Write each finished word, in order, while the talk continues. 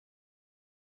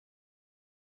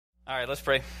All right, let's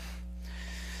pray.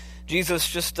 Jesus,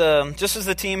 just as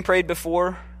the team prayed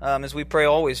before, as we pray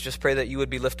always, just pray that you would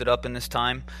be lifted up in this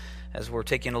time as we're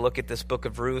taking a look at this book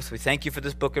of Ruth. We thank you for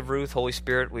this book of Ruth. Holy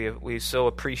Spirit, we so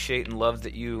appreciate and love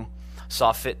that you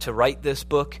saw fit to write this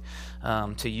book,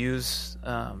 to use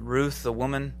Ruth, the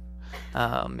woman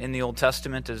in the Old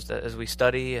Testament as we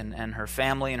study, and her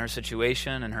family and her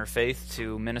situation and her faith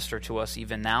to minister to us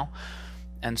even now.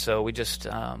 And so we just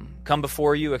come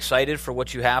before you excited for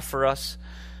what you have for us.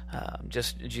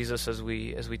 Just, Jesus, as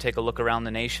we take a look around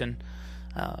the nation,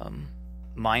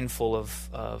 mindful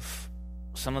of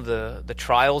some of the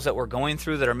trials that we're going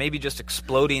through that are maybe just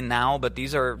exploding now, but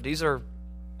these are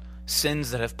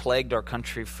sins that have plagued our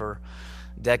country for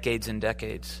decades and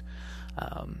decades.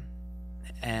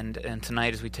 And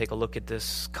tonight, as we take a look at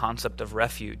this concept of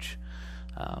refuge,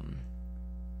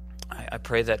 I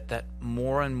pray that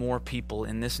more and more people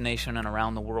in this nation and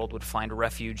around the world would find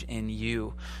refuge in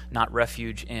you, not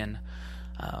refuge in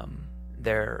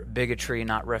their bigotry,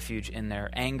 not refuge in their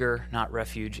anger, not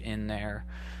refuge in their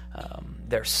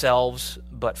selves,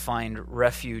 but find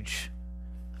refuge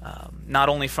not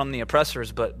only from the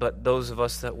oppressors, but those of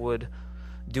us that would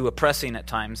do oppressing at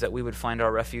times, that we would find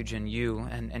our refuge in you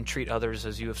and treat others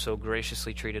as you have so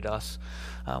graciously treated us,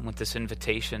 with this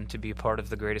invitation to be a part of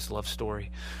the greatest love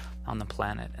story on the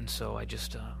planet. And so I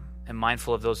just am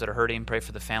mindful of those that are hurting. Pray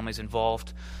for the families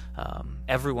involved,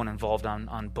 everyone involved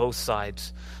on both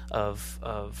sides of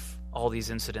all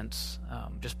these incidents.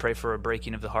 Just pray for a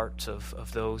breaking of the hearts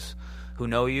of those who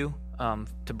know you,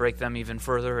 to break them even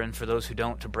further, and for those who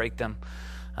don't, to break them,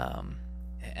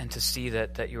 and to see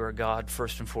that you are God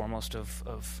first and foremost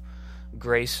of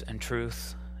grace and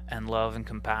truth and love and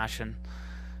compassion.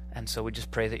 And so we just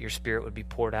pray that your Spirit would be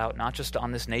poured out, not just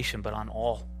on this nation, but on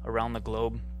all around the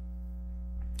globe,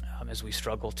 as we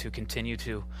struggle to continue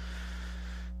to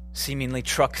seemingly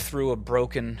truck through a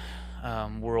broken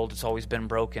world. It's always been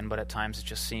broken, but at times it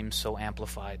just seems so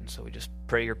amplified. And so we just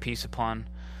pray your peace upon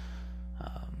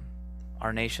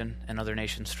our nation and other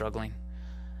nations struggling.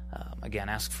 Again,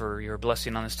 ask for your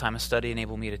blessing on this time of study.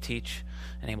 Enable me to teach.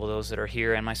 Enable those that are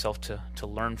here and myself to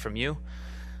learn from you.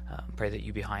 Pray that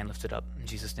you be high and lifted up. In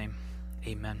Jesus' name,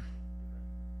 amen.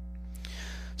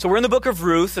 So we're in the book of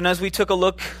Ruth, and as we took a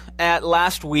look at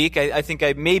last week, I think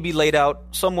I maybe laid out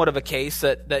somewhat of a case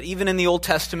that even in the Old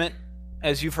Testament,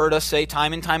 as you've heard us say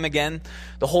time and time again,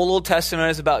 the whole Old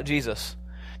Testament is about Jesus.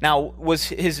 Now, was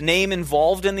his name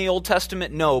involved in the Old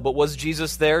Testament? No, but was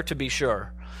Jesus there? To be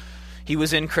sure. He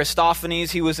was in Christophanies,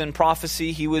 he was in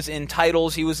prophecy, he was in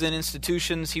titles, he was in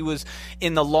institutions, he was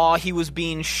in the law, he was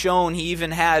being shown.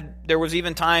 There was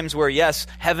even times where, yes,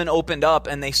 heaven opened up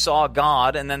and they saw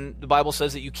God, and then the Bible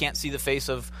says that you can't see the face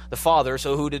of the Father,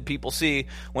 so who did people see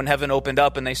when heaven opened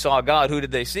up and they saw God? Who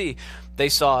did they see? They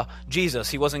saw Jesus.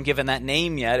 He wasn't given that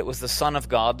name yet. It was the Son of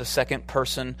God, the second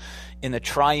person in the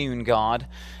triune God.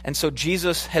 And so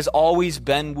Jesus has always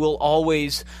been, will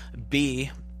always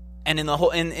be. And in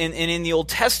the Old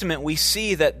Testament, we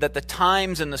see that the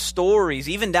times and the stories,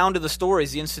 even down to the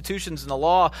stories, the institutions and the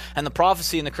law and the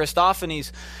prophecy and the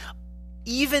Christophanies,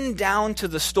 even down to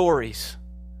the stories,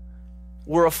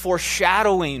 were a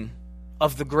foreshadowing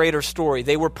of the greater story.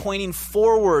 They were pointing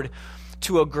forward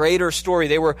to a greater story.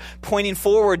 They were pointing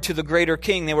forward to the greater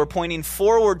king. They were pointing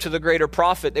forward to the greater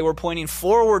prophet. They were pointing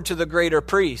forward to the greater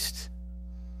priest.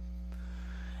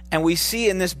 And we see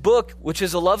in this book, which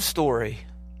is a love story,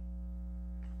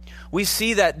 we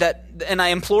see that, and I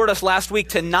implored us last week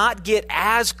to not get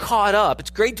as caught up. It's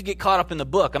great to get caught up in the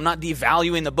book. I'm not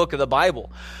devaluing the book of the Bible.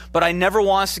 But I never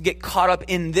want us to get caught up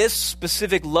in this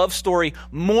specific love story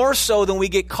more so than we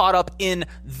get caught up in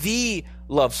the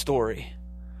love story.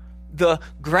 The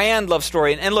grand love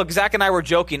story. And look, Zach and I were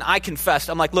joking. I confessed.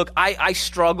 I'm like, look, I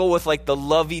struggle with like the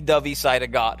lovey-dovey side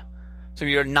of God. So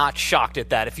you're not shocked at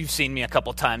that if you've seen me a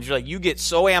couple times. You're like, you get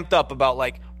so amped up about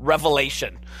like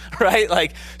revelation, right?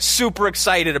 Like super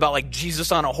excited about like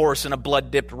Jesus on a horse in a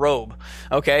blood-dipped robe,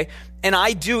 okay? And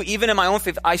I do, even in my own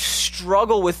faith, I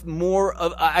struggle with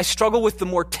the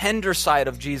more tender side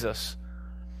of Jesus.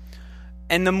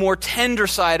 And the more tender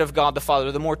side of God the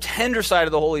Father, the more tender side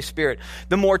of the Holy Spirit,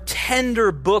 the more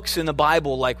tender books in the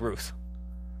Bible like Ruth.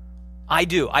 I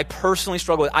do. I personally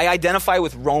struggle with it. I identify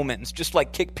with Romans, just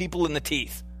like kick people in the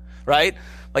teeth, right?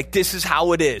 Like this is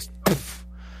how it is.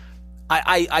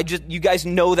 I just, you guys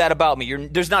know that about me.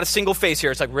 There's not a single face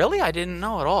here. It's like, really? I didn't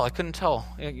know at all. I couldn't tell.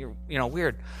 You're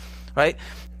weird. right?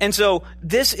 And so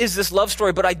this is this love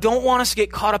story, but I don't want us to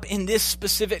get caught up in this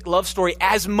specific love story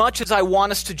as much as I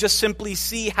want us to just simply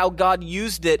see how God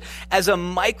used it as a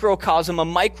microcosm, a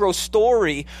micro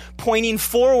story pointing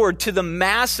forward to the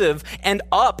massive and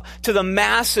up to the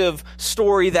massive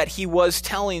story that he was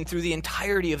telling through the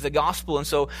entirety of the gospel. And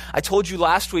so I told you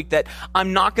last week that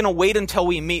I'm not going to wait until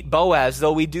we meet Boaz,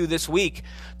 though we do this week,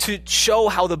 to show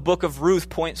how the book of Ruth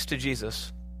points to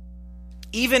Jesus.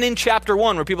 Even in chapter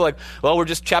 1, where people are like, well,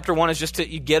 chapter 1 is just to,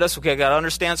 you get us, okay, I got to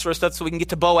understand sort of stuff so we can get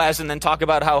to Boaz and then talk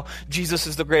about how Jesus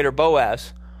is the greater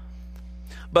Boaz.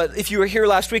 But if you were here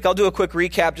last week, I'll do a quick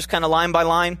recap, just kind of line by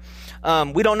line.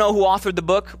 We don't know who authored the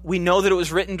book. We know that it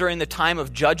was written during the time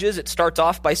of Judges. It starts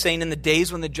off by saying in the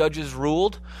days when the judges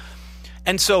ruled.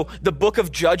 And so the book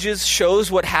of Judges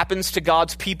shows what happens to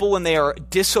God's people when they are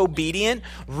disobedient.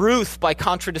 Ruth, by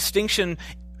contradistinction,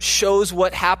 shows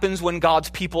what happens when God's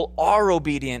people are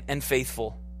obedient and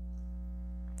faithful.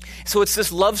 So it's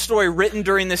this love story written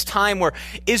during this time where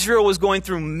Israel was going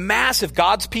through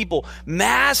God's people,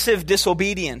 massive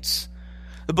disobedience.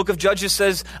 The book of Judges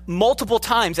says multiple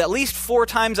times, at least 4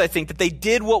 times I think, that they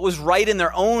did what was right in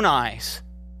their own eyes.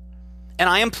 And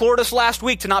I implored us last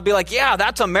week to not be like, yeah,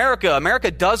 that's America.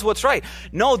 America does what's right.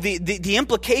 No, the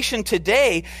implication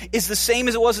today is the same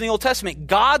as it was in the Old Testament.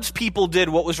 God's people did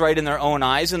what was right in their own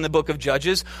eyes in the book of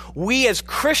Judges. We as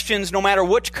Christians, no matter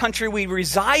which country we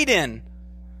reside in,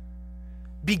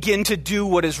 begin to do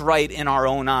what is right in our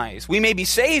own eyes. We may be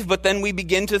saved, but then we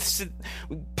begin to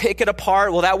pick it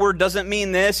apart. Well, that word doesn't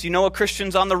mean this. You know, a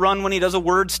Christian's on the run when he does a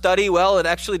word study. Well, it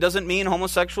actually doesn't mean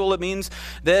homosexual. It means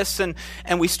this. And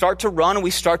we start to run and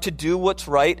we start to do what's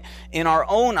right in our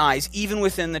own eyes, even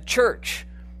within the church.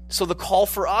 So the call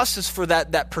for us is for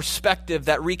that perspective,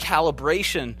 that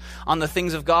recalibration on the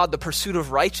things of God, the pursuit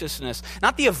of righteousness.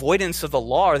 Not the avoidance of the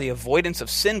law or the avoidance of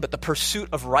sin, but the pursuit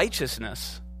of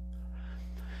righteousness.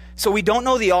 So we don't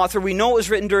know the author. We know it was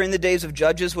written during the days of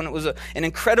Judges when it was an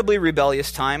incredibly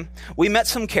rebellious time. We met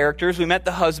some characters. We met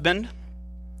the husband,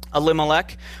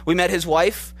 Elimelech. We met his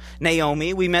wife,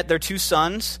 Naomi. We met their 2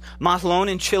 sons, Mahlon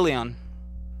and Chilion.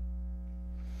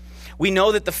 We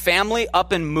know that the family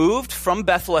up and moved from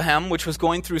Bethlehem, which was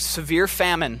going through severe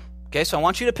famine. Okay, so I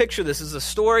want you to picture this. This is a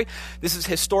story. This is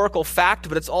historical fact,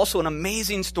 but it's also an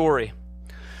amazing story.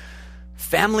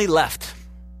 Family left.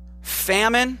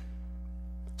 Famine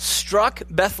struck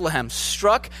Bethlehem,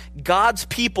 struck God's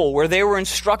people where they were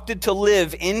instructed to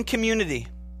live in community,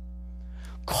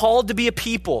 called to be a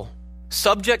people,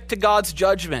 subject to God's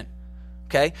judgment.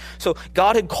 Okay? So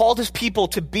God had called his people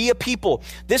to be a people.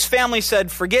 This family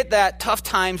said, forget that, tough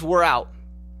times, we're out.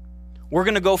 We're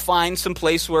going to go find some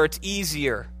place where it's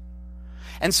easier.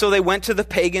 And so they went to the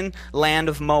pagan land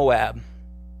of Moab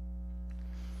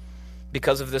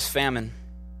because of this famine.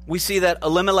 We see that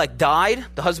Elimelech died,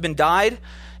 the husband died.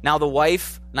 Now the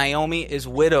wife, Naomi, is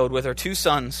widowed with her 2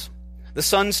 sons. The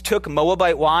sons took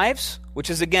Moabite wives, which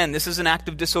is, again, this is an act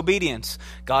of disobedience.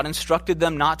 God instructed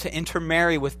them not to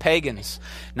intermarry with pagans,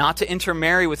 not to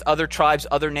intermarry with other tribes,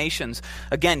 other nations.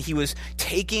 Again, he was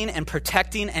taking and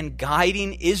protecting and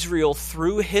guiding Israel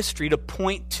through history to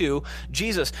point to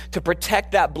Jesus, to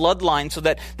protect that bloodline so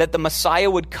that the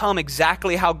Messiah would come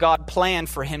exactly how God planned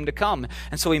for him to come.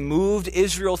 And so he moved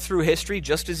Israel through history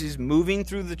just as he's moving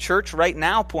through the church right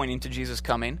now, pointing to Jesus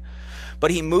coming. But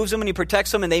he moves them and he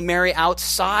protects them, and they marry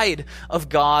outside of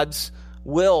God's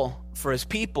will for his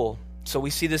people. So we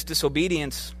see this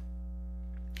disobedience.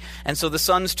 And so the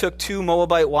sons took 2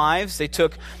 Moabite wives. They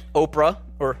took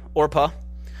Orpah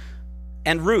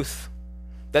and Ruth.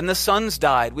 Then the sons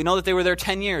died. We know that they were there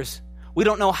 10 years. We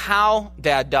don't know how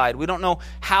dad died. We don't know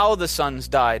how the sons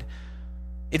died.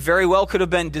 It very well could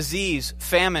have been disease,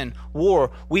 famine,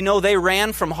 war. We know they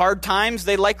ran from hard times.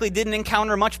 They likely didn't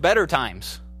encounter much better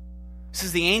times. This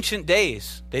is the ancient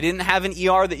days. They didn't have an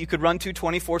ER that you could run to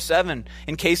 24/7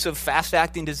 in case of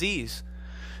fast-acting disease.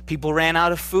 People ran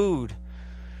out of food.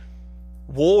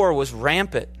 War was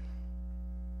rampant.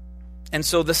 And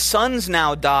so the sons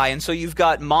now die, and so you've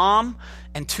got mom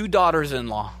and 2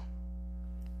 daughters-in-law.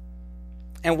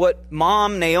 And what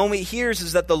mom, Naomi, hears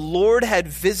is that the Lord had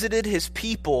visited his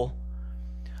people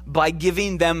by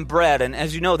giving them bread. And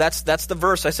as you know, that's the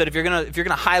verse. I said if you're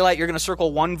gonna highlight, you're gonna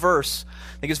circle one verse.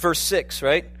 I think it's verse 6,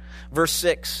 right? Verse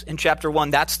 6 in chapter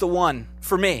 1. That's the one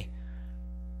for me.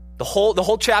 The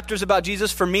whole chapter is about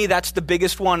Jesus. For me, that's the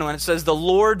biggest one when it says the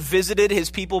Lord visited his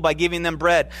people by giving them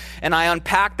bread. And I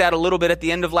unpacked that a little bit at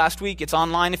the end of last week. It's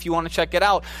online if you want to check it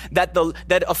out. That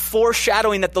a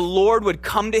foreshadowing that the Lord would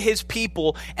come to his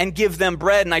people and give them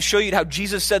bread. And I show you how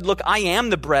Jesus said, look, I am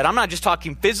the bread. I'm not just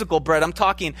talking physical bread. I'm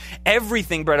talking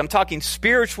everything bread. I'm talking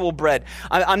spiritual bread.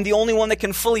 I'm the only one that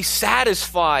can fully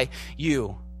satisfy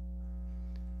you.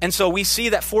 And so we see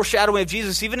that foreshadowing of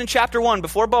Jesus even in chapter 1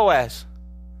 before Boaz.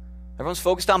 Everyone's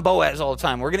focused on Boaz all the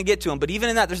time. We're going to get to him. But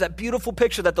even in that, there's that beautiful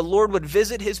picture that the Lord would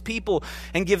visit his people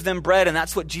and give them bread. And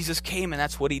that's what Jesus came, and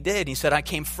that's what he did. He said, I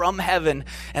came from heaven,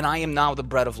 and I am now the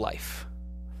bread of life.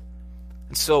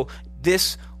 And so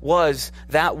that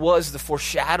was the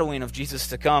foreshadowing of Jesus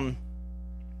to come.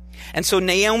 And so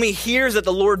Naomi hears that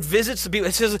the Lord visits the people.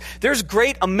 It says there's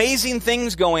great, amazing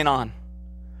things going on.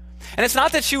 And it's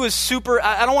not that she was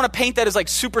I don't want to paint that as like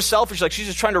super selfish, like she's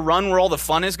just trying to run where all the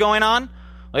fun is going on.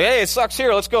 Like, hey, it sucks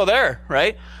here, let's go there,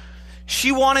 right?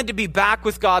 She wanted to be back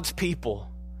with God's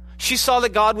people. She saw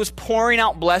that God was pouring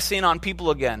out blessing on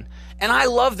people again. And I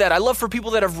love that. I love for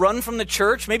people that have run from the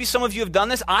church. Maybe some of you have done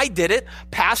this. I did it.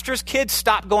 Pastor's kids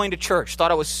stopped going to church.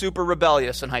 Thought I was super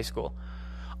rebellious in high school.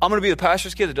 I'm going to be the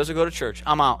pastor's kid that doesn't go to church.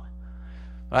 I'm out,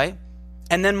 right?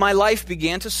 And then my life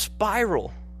began to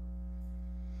spiral.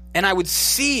 And I would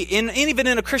see, even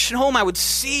in a Christian home, I would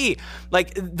see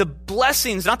like the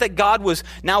blessings, not that God was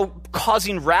now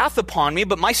causing wrath upon me,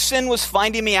 but my sin was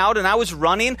finding me out and I was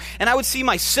running, and I would see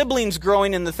my siblings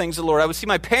growing in the things of the Lord. I would see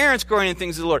my parents growing in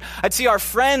things of the Lord. I'd see our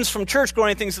friends from church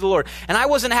growing in things of the Lord. And I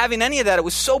wasn't having any of that. It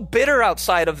was so bitter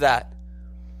outside of that.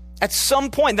 At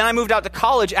some point, then I moved out to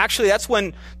college. Actually,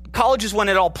 college is when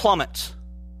it all plummets,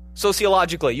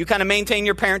 sociologically. You kind of maintain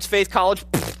your parents' faith, college,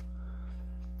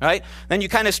 right? Then you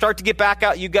kind of start to get back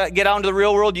out. You get out into the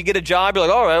real world. You get a job. You're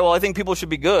like, all right, well, I think people should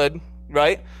be good,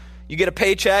 right? You get a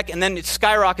paycheck, and then it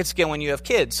skyrockets again when you have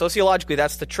kids. Sociologically,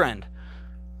 that's the trend.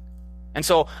 And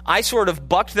so I sort of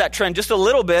bucked that trend just a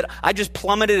little bit. I just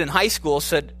plummeted in high school,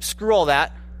 said, screw all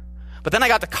that. But then I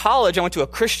got to college. I went to a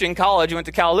Christian college. I went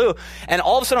to Kalaloo. And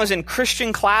all of a sudden I was in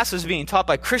Christian classes being taught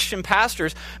by Christian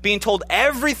pastors, being told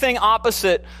everything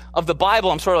opposite of the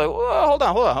Bible. I'm sort of like, whoa, hold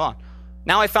on.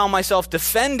 Now I found myself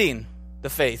defending the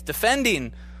faith,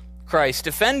 defending Christ,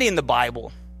 defending the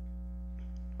Bible,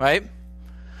 right?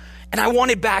 And I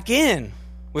wanted back in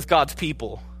with God's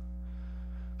people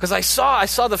because I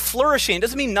saw the flourishing. It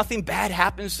doesn't mean nothing bad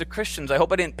happens to Christians. I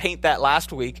hope I didn't paint that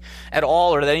last week at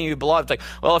all, or that any of you belong. It's like,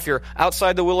 well, if you're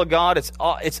outside the will of God,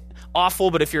 it's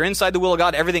awful, but if you're inside the will of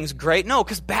God, everything's great. No,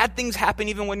 because bad things happen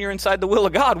even when you're inside the will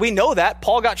of God. We know that.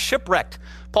 Paul got shipwrecked.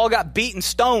 Paul got beaten,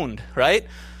 stoned, right?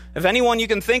 If anyone you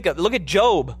can think of, look at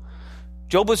Job.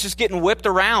 Job was just getting whipped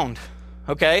around,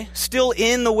 okay? Still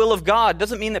in the will of God.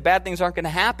 Doesn't mean that bad things aren't going to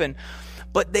happen,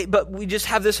 but we just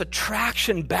have this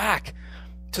attraction back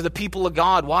to the people of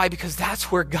God. Why? Because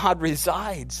that's where God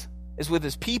resides, is with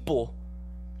his people.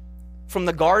 From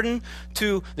the garden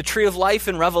to the tree of life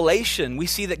in Revelation, we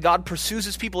see that God pursues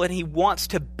his people and he wants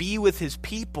to be with his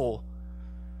people.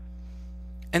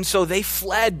 And so they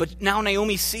fled, but now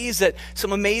Naomi sees that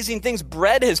some amazing things.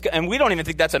 Bread has, and we don't even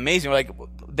think that's amazing. We're like,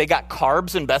 they got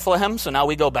carbs in Bethlehem, so now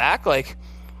we go back? Like,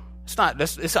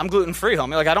 I'm gluten-free,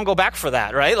 homie. Like, I don't go back for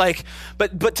that, right? Like,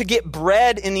 but to get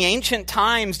bread in the ancient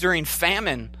times during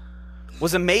famine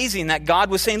was amazing, that God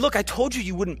was saying, look, I told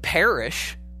you wouldn't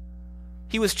perish.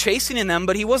 He was chastening them,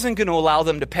 but he wasn't going to allow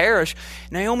them to perish.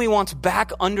 Naomi wants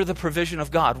back under the provision of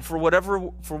God for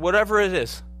whatever it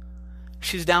is.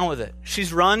 She's down with it.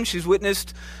 She's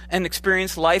witnessed and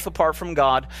experienced life apart from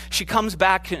God. She comes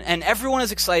back and everyone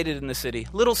is excited in the city.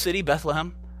 Little city,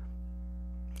 Bethlehem.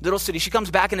 Little city. She comes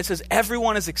back and it says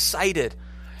everyone is excited.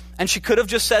 And she could have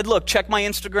just said, look, check my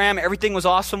Instagram. Everything was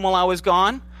awesome while I was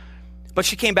gone. But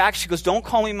she came back. She goes, don't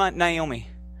call me Naomi,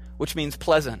 which means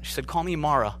pleasant. She said, call me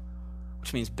Mara,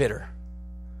 which means bitter.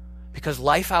 Because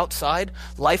life outside,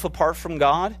 life apart from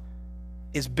God,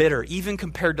 is bitter, even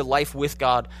compared to life with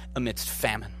God amidst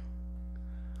famine.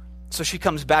 So she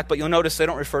comes back, but you'll notice they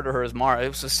don't refer to her as Mara. It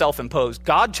was a self-imposed.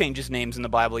 God changes names in the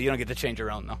Bible. You don't get to change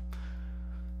your own, though.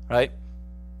 Right?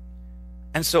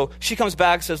 And so she comes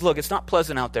back and says, look, it's not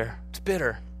pleasant out there. It's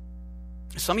bitter.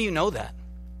 Some of you know that.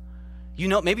 You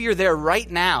know, maybe you're there right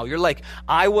now. You're like,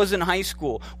 I was in high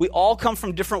school. We all come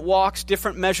from different walks,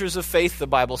 different measures of faith, the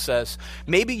Bible says.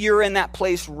 Maybe you're in that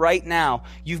place right now.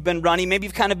 You've been running. Maybe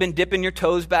you've kind of been dipping your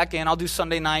toes back in. I'll do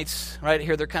Sunday nights, right?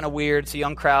 Here they're kind of weird. It's a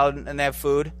young crowd and they have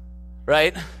food,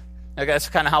 right? Okay, that's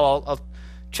kind of how I'll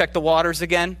check the waters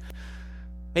again.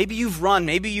 Maybe you've run.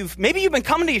 Maybe you've been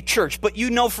coming to your church, but you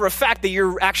know for a fact that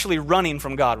you're actually running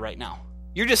from God right now.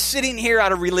 You're just sitting here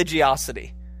out of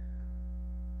religiosity.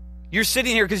 You're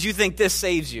sitting here because you think this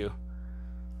saves you.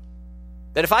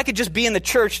 That if I could just be in the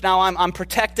church now, I'm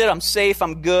protected, I'm safe,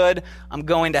 I'm good, I'm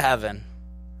going to heaven.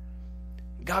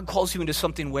 God calls you into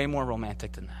something way more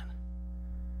romantic than that.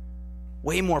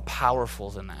 Way more powerful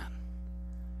than that.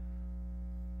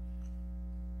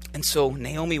 And so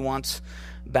Naomi wants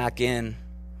back in.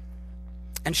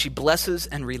 And she blesses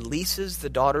and releases the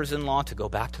daughters-in-law to go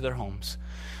back to their homes.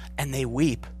 And they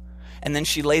weep. And then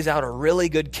she lays out a really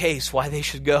good case why they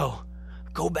should go.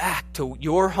 Go back to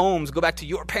your homes. Go back to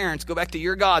your parents. Go back to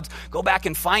your gods. Go back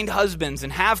and find husbands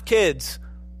and have kids.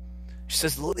 She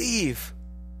says, leave.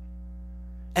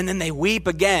 And then they weep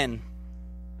again.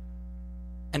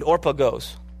 And Orpah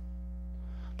goes.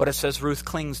 But it says Ruth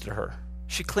clings to her.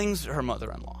 She clings to her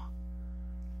mother-in-law.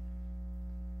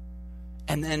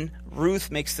 And then Ruth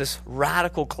makes this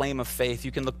radical claim of faith.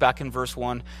 You can look back in verse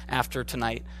 1 after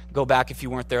tonight. Go back if you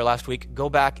weren't there last week. Go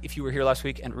back if you were here last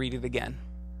week and read it again.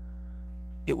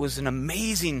 It was an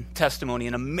amazing testimony,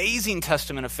 an amazing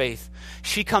testament of faith.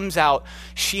 She comes out.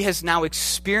 She has now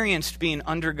experienced being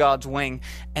under God's wing,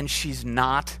 and she's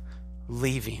not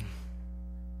leaving.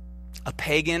 A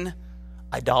pagan,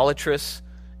 idolatrous,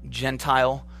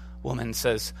 Gentile woman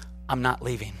says, I'm not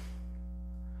leaving.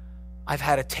 I've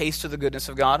had a taste of the goodness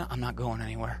of God. I'm not going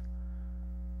anywhere.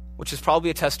 Which is probably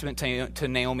a testament to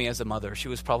Naomi as a mother. She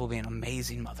was probably an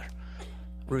amazing mother.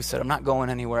 Ruth said, I'm not going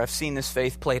anywhere. I've seen this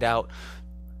faith played out,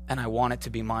 and I want it to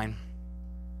be mine.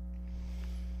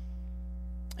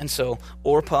 And so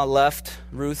Orpah left.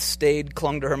 Ruth stayed,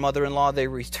 clung to her mother-in-law. They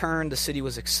returned. The city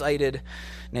was excited.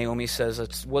 Naomi says,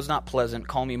 it was not pleasant.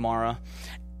 Call me Mara.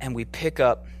 And we pick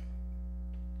up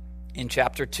in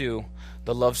chapter 2.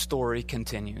 The love story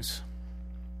continues.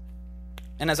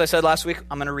 And as I said last week,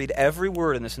 I'm going to read every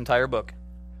word in this entire book.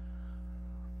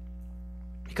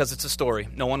 Because it's a story.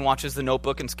 No one watches The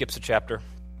Notebook and skips a chapter.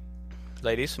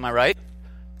 Ladies, am I right?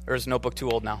 Or is Notebook too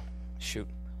old now? Shoot.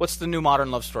 What's the new modern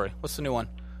love story? What's the new one?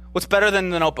 What's better than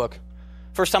The Notebook?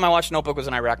 First time I watched Notebook was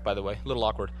in Iraq, by the way. A little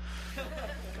awkward.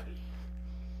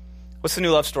 What's the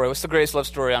new love story? What's the greatest love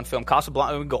story on film?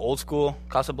 Casablanca? We can go old school.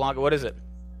 Casablanca. What is it?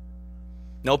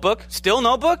 Notebook? Still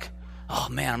Notebook? Oh,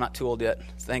 man, I'm not too old yet.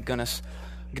 Thank goodness.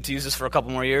 I get to use this for a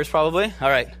couple more years, probably. All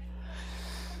right.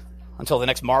 Until the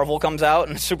next Marvel comes out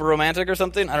and it's super romantic or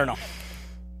something. I don't know.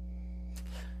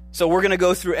 So we're going to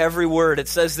go through every word. It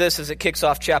says this as it kicks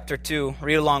off chapter 2.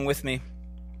 Read along with me.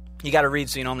 You got to read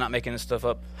so you know I'm not making this stuff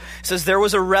up. It says there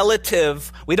was a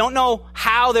relative. We don't know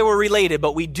how they were related,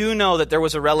 but we do know that there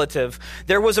was a relative.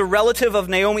 There was a relative of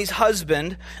Naomi's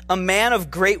husband, a man of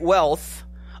great wealth,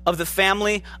 of the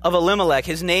family of Elimelech.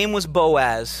 His name was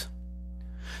Boaz.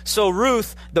 So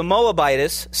Ruth, the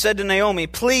Moabitess, said to Naomi,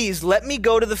 please let me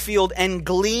go to the field and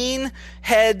glean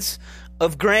heads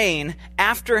of grain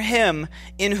after him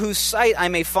in whose sight I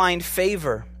may find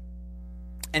favor.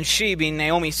 And she, being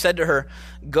Naomi, said to her,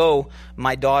 go,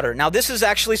 my daughter. Now this is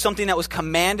actually something that was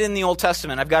commanded in the Old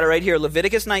Testament. I've got it right here.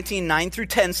 Leviticus 19, 9 through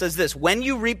 10 says this. When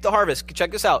you reap the harvest,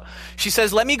 check this out. She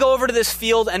says, let me go over to this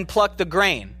field and pluck the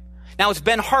grain. Now it's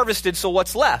been harvested, so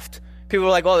what's left? People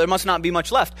are like, well, there must not be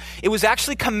much left. It was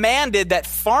actually commanded that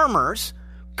farmers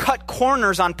cut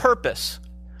corners on purpose,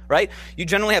 right? You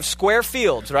generally have square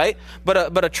fields, right?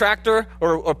 But a tractor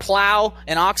or plow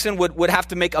and oxen would have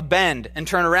to make a bend and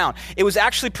turn around. It was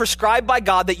actually prescribed by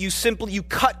God that you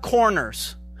cut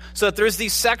corners so that there's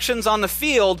these sections on the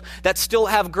field that still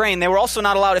have grain. They were also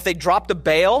not allowed, if they dropped a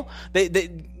bale,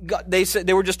 they said,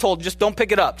 they were just told, just don't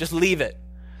pick it up, just leave it.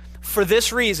 For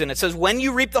this reason, it says, when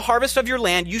you reap the harvest of your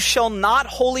land, you shall not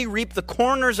wholly reap the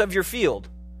corners of your field,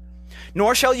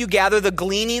 nor shall you gather the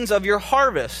gleanings of your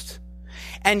harvest.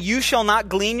 And you shall not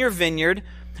glean your vineyard,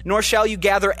 nor shall you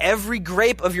gather every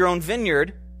grape of your own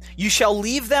vineyard. You shall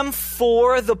leave them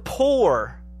for the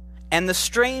poor and the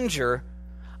stranger.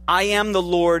 I am the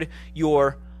Lord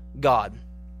your God.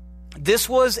 This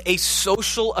was a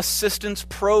social assistance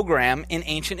program in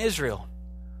ancient Israel.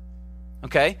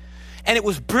 Okay? And it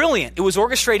was brilliant. It was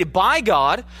orchestrated by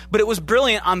God, but it was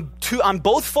brilliant on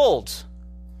both folds.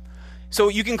 So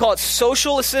you can call it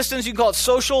social assistance, you can call it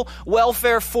social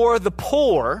welfare for the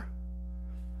poor,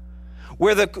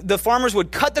 where the farmers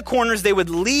would cut the corners, they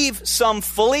would leave some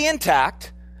fully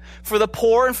intact for the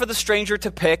poor and for the stranger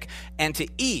to pick and to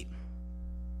eat.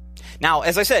 Now,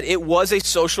 as I said, it was a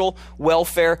social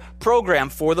welfare program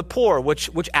for the poor, which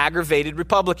aggravated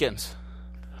Republicans.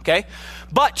 Okay?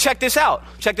 But check this out.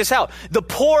 The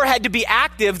poor had to be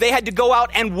active. They had to go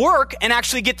out and work and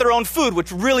actually get their own food,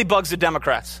 which really bugs the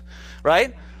Democrats.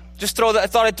 Right? I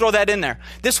thought I'd throw that in there.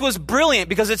 This was brilliant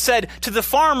because it said, to the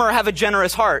farmer, have a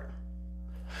generous heart.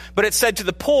 But it said to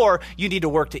the poor, you need to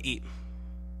work to eat.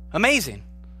 Amazing.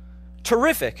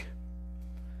 Terrific.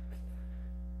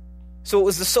 So it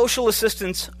was the social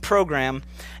assistance program,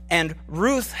 and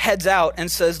Ruth heads out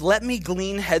and says, let me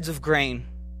glean heads of grain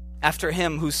after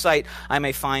him whose sight I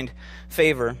may find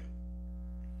favor.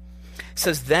 It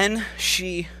says, then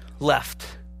she left.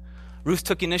 Ruth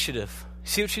took initiative.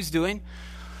 See what she's doing?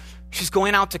 She's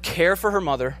going out to care for her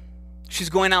mother. She's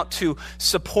going out to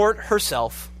support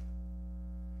herself.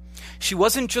 She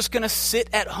wasn't just going to sit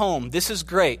at home. This is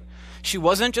great. She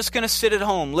wasn't just going to sit at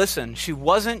home. Listen, she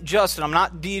wasn't just, and I'm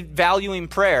not devaluing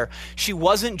prayer, she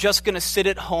wasn't just going to sit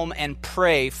at home and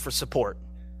pray for support.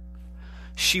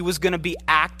 She was going to be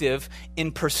active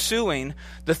in pursuing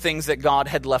the things that God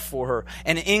had left for her.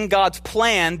 And in God's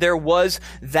plan, there was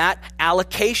that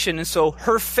allocation. And so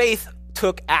her faith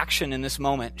took action in this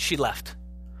moment. She left.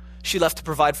 She left to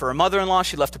provide for her mother-in-law.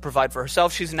 She left to provide for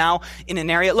herself. She's now in an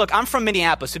area. Look, I'm from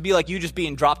Minneapolis. It'd be like you just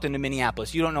being dropped into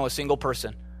Minneapolis. You don't know a single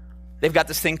person. They've got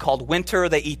this thing called winter.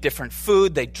 They eat different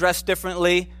food. They dress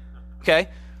differently. Okay?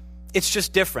 It's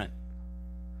just different.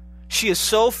 She is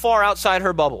so far outside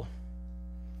her bubble.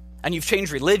 And you've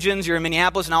changed religions. You're in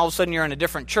Minneapolis, and all of a sudden you're in a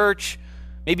different church.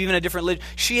 Maybe even a different religion.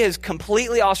 She is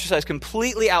completely ostracized,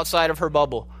 completely outside of her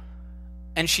bubble.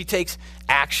 And she takes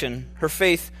action. Her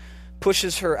faith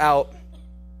pushes her out.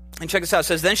 And check this out. It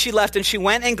says, then she left and she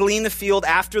went and gleaned the field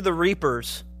after the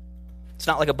reapers. It's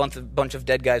not like a bunch of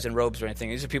dead guys in robes or anything.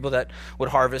 These are people that would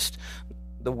harvest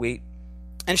the wheat.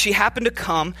 And she happened to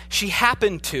come. She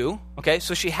happened to. Okay,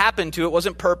 so she happened to. It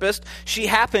wasn't purposed. She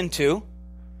happened to.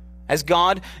 As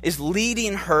God is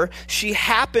leading her, she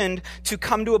happened to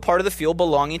come to a part of the field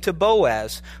belonging to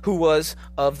Boaz, who was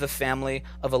of the family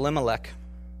of Elimelech.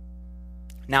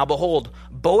 Now behold,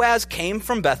 Boaz came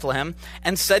from Bethlehem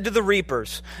and said to the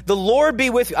reapers, the Lord be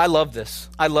with you. I love this.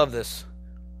 I love this.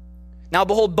 Now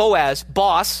behold, Boaz,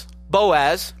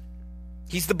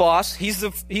 he's the boss. He's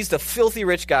the filthy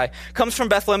rich guy. Comes from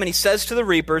Bethlehem and he says to the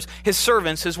reapers, his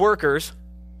servants, his workers,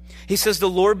 he says, the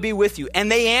Lord be with you.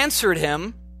 And they answered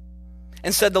him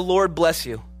and said, the Lord bless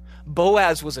you.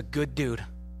 Boaz was a good dude.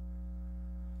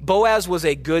 Boaz was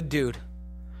a good dude.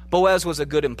 Boaz was a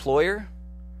good employer.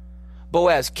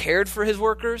 Boaz cared for his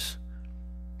workers.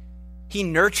 He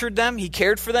nurtured them. He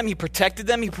cared for them. He protected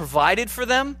them. He provided for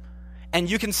them. And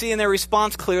you can see in their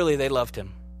response, clearly they loved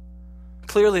him.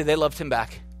 Clearly they loved him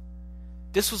back.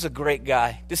 This was a great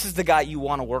guy. This is the guy you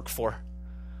want to work for.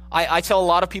 I tell a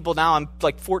lot of people now, I'm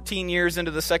like 14 years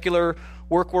into the secular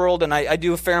work world, and I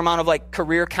do a fair amount of like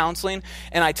career counseling,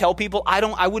 and I tell people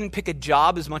I wouldn't pick a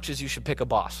job as much as you should pick a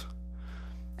boss.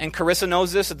 And Carissa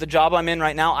knows this. At the job I'm in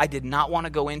right now, I did not want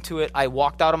to go into it. I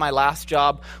walked out of my last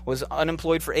job, was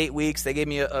unemployed for 8 weeks. They gave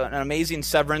me an amazing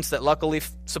severance that luckily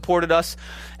supported us.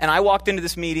 And I walked into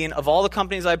this meeting of all the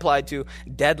companies I applied to,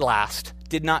 dead last.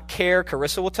 Did not care.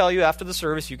 Carissa will tell you after the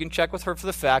service. You can check with her for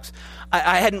the facts.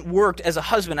 I hadn't worked as a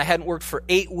husband. I hadn't worked for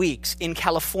 8 weeks in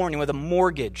California with a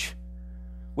mortgage,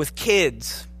 with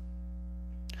kids.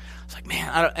 It's like,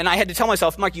 man, and I had to tell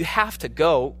myself, Mark, you have to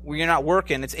go. You're not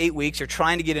working. It's 8 weeks. You're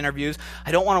trying to get interviews.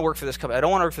 I don't want to work for this company. I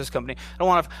don't want to work for this company.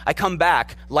 I come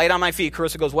back, light on my feet.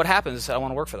 Carissa goes, what happens? I said, I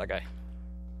want to work for that guy.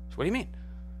 So what do you mean?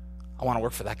 I want to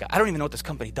work for that guy. I don't even know what this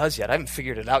company does yet. I haven't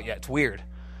figured it out yet. It's weird.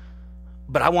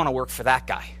 But I want to work for that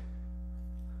guy.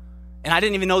 And I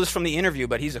didn't even know this from the interview,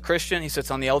 but he's a Christian. He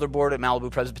sits on the elder board at Malibu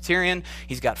Presbyterian.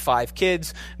 He's got 5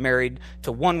 kids, married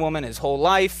to one woman his whole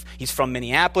life. He's from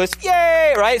Minneapolis.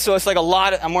 Yay! Right? So it's like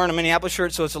I'm wearing a Minneapolis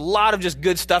shirt, so it's a lot of just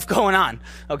good stuff going on.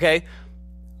 Okay?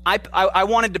 I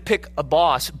wanted to pick a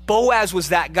boss. Boaz was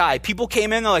that guy. People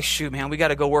came in, they're like, shoot, man, we got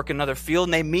to go work another field.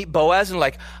 And they meet Boaz and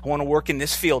like, I want to work in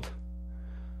this field.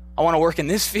 I want to work in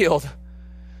this field.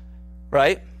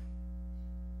 Right?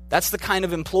 That's the kind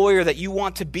of employer that you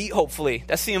want to be, hopefully.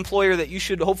 That's the employer that you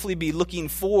should hopefully be looking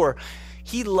for.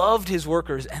 He loved his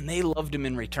workers, and they loved him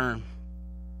in return.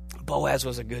 Boaz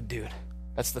was a good dude.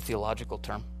 That's the theological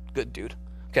term. Good dude.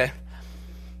 Okay?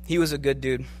 He was a good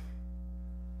dude.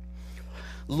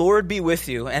 Lord be with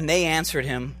you. And they answered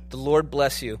him, the Lord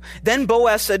bless you. Then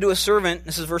Boaz said to a servant,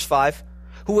 this is verse 5,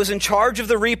 who was in charge of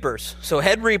the reapers. So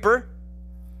head reaper.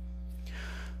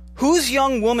 Whose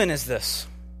young woman is this?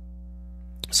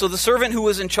 So the servant who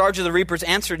was in charge of the reapers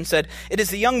answered and said, it is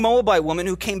the young Moabite woman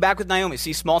who came back with Naomi.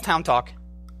 See, small town talk.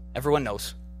 Everyone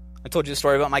knows. I told you the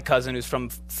story about my cousin who's from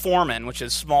Foreman, which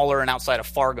is smaller and outside of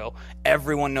Fargo.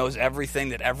 Everyone knows everything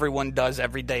that everyone does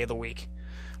every day of the week,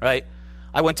 right?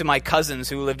 I went to my cousins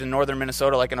who lived in northern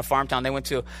Minnesota, like in a farm town. They went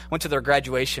to their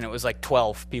graduation. It was like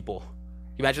 12 people. Can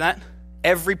you imagine that?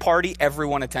 Every party,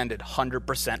 everyone attended,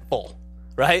 100% full,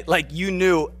 right? Like you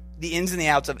knew the ins and the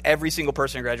outs of every single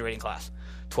person in graduating class.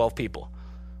 12 people,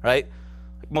 right?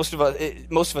 most of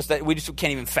us that we just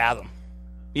can't even fathom,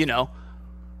 you know.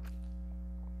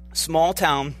 Small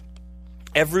town,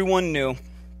 everyone knew.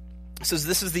 It says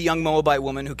this is the young Moabite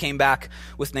woman who came back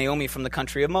with Naomi from the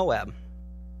country of Moab.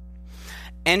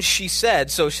 And she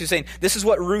said, so she's saying, this is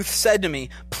what Ruth said to me,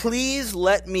 please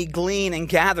let me glean and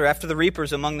gather after the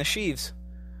reapers among the sheaves.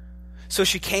 So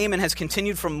she came and has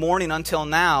continued from morning until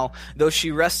now, though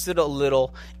she rested a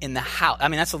little in the house. I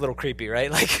mean, that's a little creepy, right?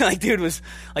 Like dude was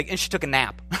like, and she took a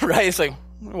nap, right? It's like,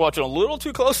 we're watching a little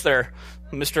too close there,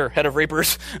 Mr. Head of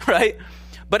Reapers, right?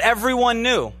 But everyone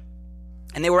knew.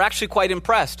 And they were actually quite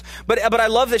impressed. But I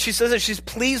love that she says that she's,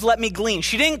 please let me glean.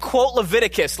 She didn't quote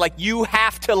Leviticus like, you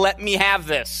have to let me have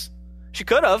this. She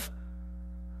could have.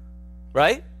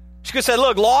 Right? She could have said,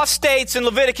 look, law states in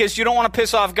Leviticus, you don't want to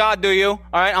piss off God, do you? All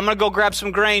right, I'm going to go grab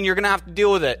some grain. You're going to have to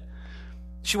deal with it.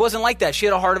 She wasn't like that. She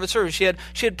had a heart of a servant. She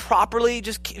had properly,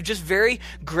 just very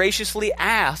graciously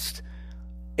asked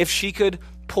if she could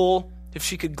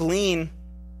glean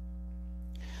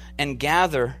and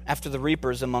gather after the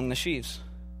reapers among the sheaves.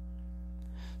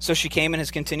 So she came and has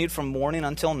continued from morning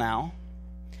until now,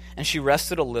 and she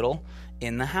rested a little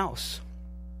in the house.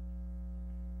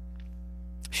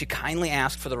 She kindly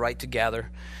asked for the right to gather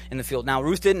in the field. Now,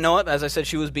 Ruth didn't know it. As I said,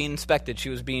 she was being inspected. She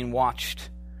was being watched.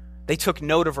 They took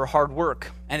note of her hard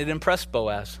work, and it impressed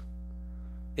Boaz.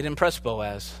 It impressed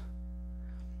Boaz.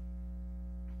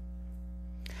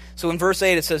 So in verse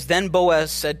 8 it says, then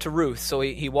Boaz said to Ruth, so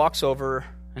he walks over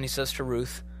and he says to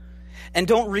Ruth, and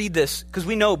don't read this, because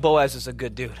we know Boaz is a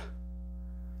good dude.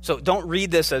 So don't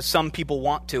read this as some people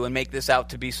want to and make this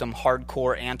out to be some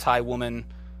hardcore anti-woman,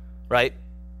 right?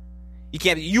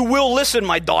 You will listen,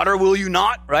 my daughter, will you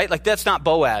not? Right? Like, that's not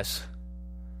Boaz.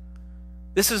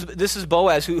 This is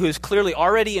Boaz who is clearly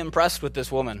already impressed with this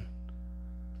woman.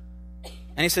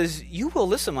 And he says, you will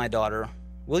listen, my daughter,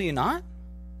 will you not?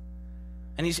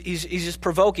 And he's just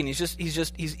provoking.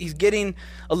 He's getting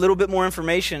a little bit more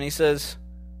information. He says,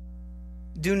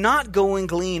 do not go and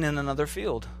glean in another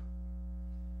field.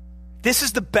 This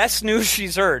is the best news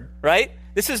she's heard, right?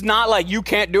 This is not like, you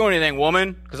can't do anything,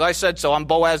 woman, because I said so. I'm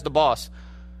Boaz the boss.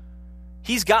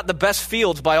 He's got the best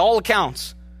fields by all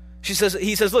accounts. He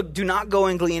says, look, do not go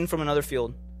and glean from another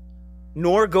field,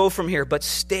 nor go from here, but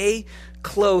stay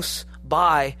close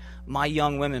by my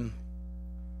young women.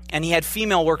 And he had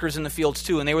female workers in the fields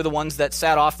too, and they were the ones that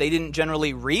sat off. They didn't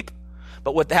generally reap,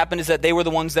 but what happened is that they were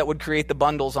the ones that would create the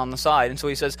bundles on the side. And so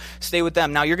he says, stay with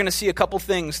them. Now you're going to see a couple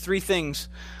things, 3 things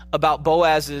about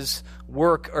Boaz's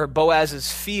work or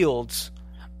Boaz's fields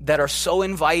that are so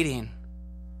inviting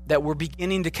that we're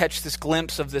beginning to catch this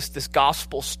glimpse of this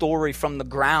gospel story from the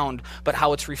ground, but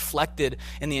how it's reflected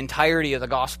in the entirety of the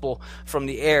gospel from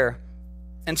the air.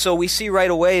 And so we see right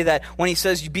away that when he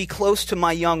says, be close to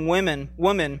my young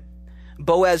woman,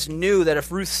 Boaz knew that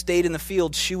if Ruth stayed in the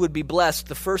field, she would be blessed.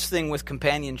 The first thing with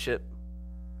companionship.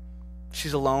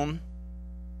 She's alone.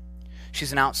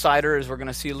 She's an outsider, as we're going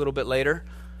to see a little bit later.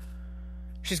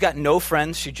 She's got no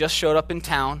friends. She just showed up in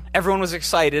town. Everyone was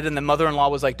excited, and the mother-in-law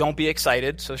was like, don't be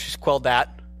excited. So she's quelled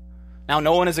that. Now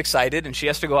no one is excited, and she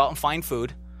has to go out and find food.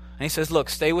 And he says,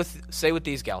 look, stay with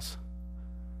these gals.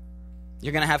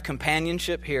 You're going to have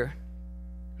companionship here.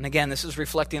 And again, this is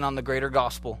reflecting on the greater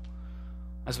gospel.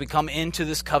 As we come into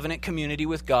this covenant community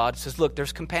with God, it says, look,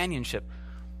 there's companionship.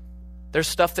 There's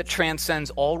stuff that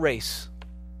transcends all race,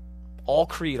 all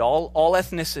creed, all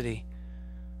ethnicity,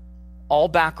 all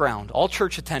background, all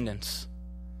church attendance,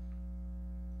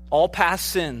 all past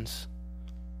sins,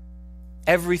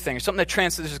 everything. There's something that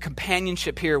transcends. There's a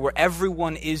companionship here where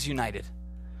everyone is united.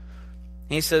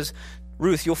 And he says,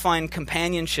 Ruth, you'll find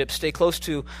companionship. Stay close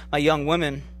to my young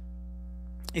women.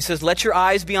 He says, let your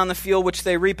eyes be on the field which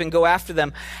they reap and go after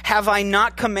them. Have I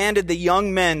not commanded the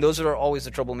young men? Those are always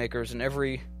the troublemakers in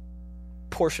every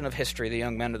portion of history. The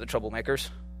young men are the troublemakers.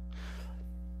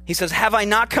 He says, have I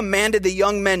not commanded the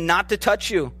young men not to touch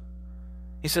you?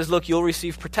 He says, look, you'll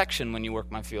receive protection when you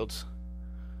work my fields.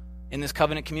 In this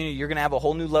covenant community, you're going to have a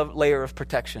whole new layer of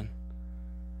protection.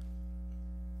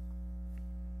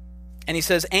 And he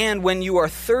says, and when you are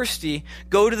thirsty,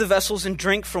 go to the vessels and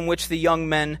drink from which the young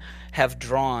men have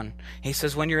drawn. He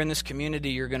says, when you're in this community,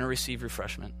 you're going to receive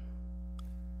refreshment.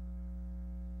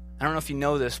 I don't know if you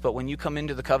know this, but when you come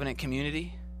into the covenant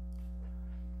community,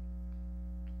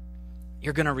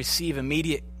 you're going to receive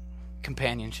immediate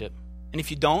companionship. And if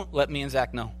you don't, let me and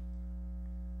Zach know.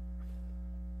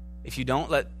 If you don't,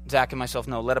 let Zach and myself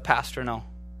know. Let a pastor know.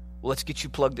 Well, let's get you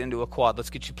plugged into a quad.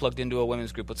 Let's get you plugged into a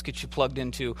women's group. Let's get you plugged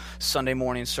into Sunday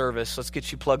morning service. Let's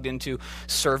get you plugged into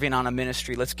serving on a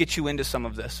ministry. Let's get you into some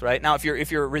of this, right? Now,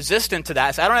 if you're resistant to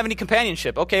that, say, I don't have any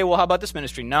companionship. Okay, well, how about this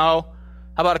ministry? No.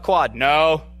 How How about a quad?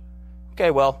 No.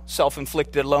 Okay, well,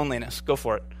 self-inflicted loneliness. Go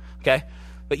for it. Okay?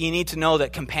 But you need to know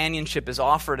that companionship is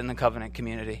offered in the covenant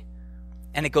community.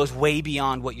 And it goes way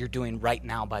beyond what you're doing right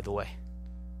now, by the way.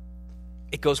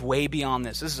 It goes way beyond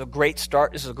this. This is a great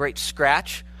start. This is a great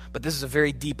scratch. But this is a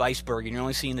very deep iceberg, and you're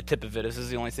only seeing the tip of it. This is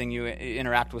the only thing you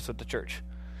interact with the church.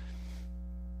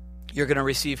 You're going to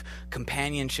receive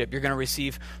companionship. You're going to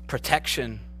receive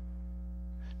protection.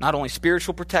 Not only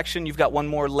spiritual protection, you've got one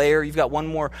more layer. You've got one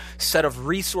more set of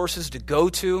resources to go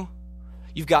to.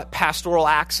 You've got pastoral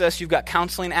access. You've got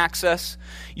counseling access.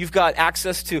 You've got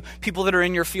access to people that are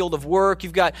in your field of work.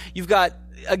 You've got,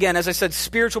 again, as I said,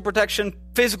 spiritual protection,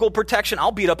 physical protection.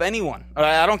 I'll beat up anyone.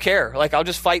 Right? I don't care. Like, I'll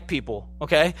just fight people.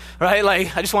 Okay? Right?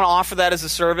 Like, I just want to offer that as a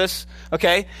service.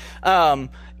 Okay?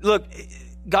 Look,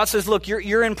 God says, look,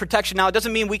 you're in protection. Now, it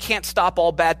doesn't mean we can't stop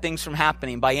all bad things from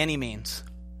happening by any means.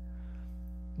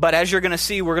 But as you're going to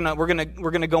see, we're going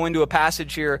to go into a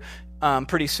passage here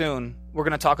pretty soon. We're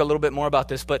going to talk a little bit more about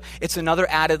this, but it's another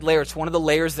added layer. It's one of the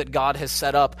layers that God has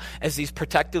set up as these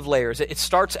protective layers. It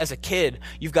starts as a kid.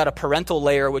 You've got a parental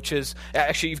layer, which is,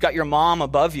 actually, you've got your mom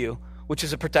above you, which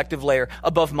is a protective layer.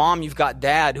 Above mom, you've got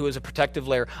dad, who is a protective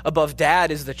layer. Above dad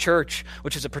is the church,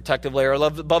 which is a protective layer.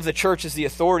 Above the church is the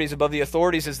authorities. Above the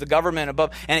authorities is the government.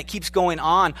 And it keeps going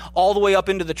on all the way up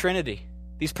into the Trinity.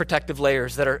 These protective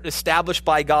layers that are established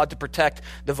by God to protect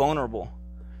the vulnerable.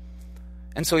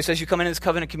 And so he says, you come into this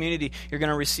covenant community, you're going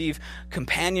to receive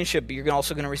companionship, but you're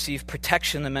also going to receive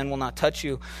protection. The men will not touch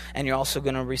you. And you're also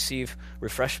going to receive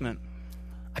refreshment.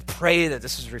 I pray that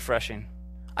this is refreshing.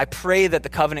 I pray that the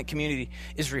covenant community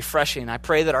is refreshing. I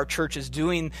pray that our church is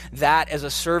doing that as a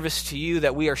service to you,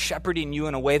 that we are shepherding you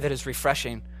in a way that is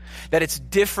refreshing. That it's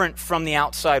different from the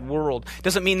outside world.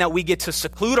 Doesn't mean that we get to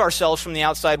seclude ourselves from the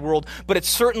outside world, but it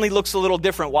certainly looks a little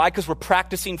different. Why? Because we're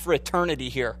practicing for eternity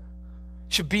here.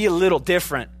 It should be a little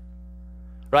different,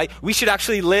 right? We should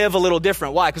actually live a little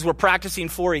different. Why? Because we're practicing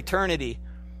for eternity.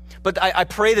 But I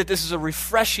pray that this is a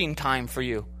refreshing time for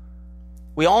you.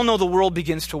 We all know the world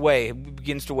begins to weigh. It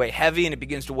begins to weigh heavy and it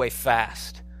begins to weigh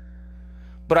fast.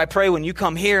 But I pray when you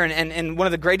come here, and one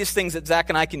of the greatest things that Zach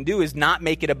and I can do is not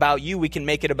make it about you. We can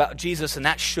make it about Jesus, and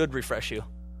that should refresh you.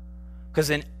 Because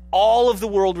in all of the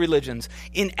world religions,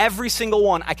 in every single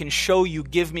one, I can show you,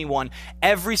 give me one.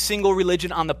 Every single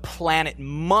religion on the planet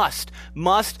must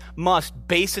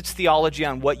base its theology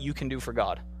on what you can do for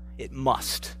God. It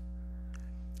must.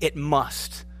 It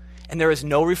must. And there is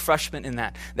no refreshment in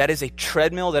that. That is a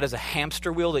treadmill, that is a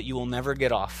hamster wheel that you will never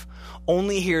get off.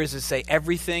 Only here is to say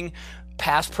everything,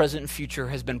 past, present, and future,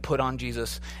 has been put on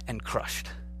Jesus and crushed.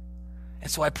 And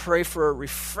so I pray for a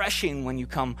refreshing when you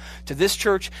come to this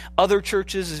church, other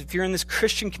churches, if you're in this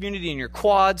Christian community in your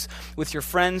quads with your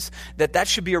friends, that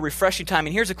should be a refreshing time.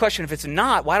 And here's a question, if it's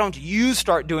not, why don't you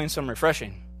start doing some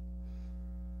refreshing?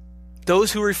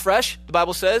 Those who refresh, the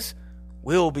Bible says,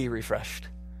 will be refreshed.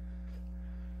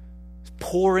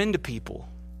 Pour into people.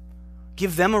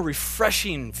 Give them a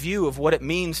refreshing view of what it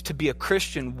means to be a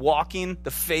Christian walking the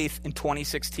faith in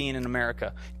 2016 in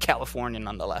America, California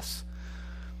nonetheless.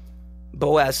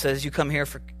 Boaz says, you come here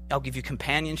for, I'll give you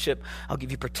companionship, I'll give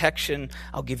you protection,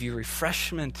 I'll give you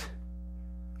refreshment.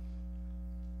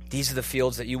 These are the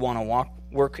fields that you want to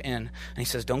work in. And he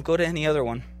says, don't go to any other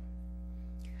one.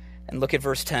 And look at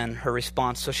verse 10, her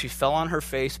response. So she fell on her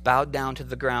face, bowed down to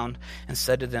the ground, and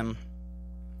said to them,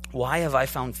 why have I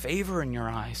found favor in your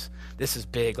eyes? This is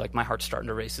big. Like, my heart's starting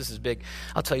to race. This is big.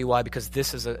 I'll tell you why. Because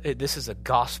this is a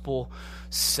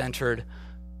gospel-centered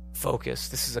focus.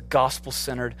 This is a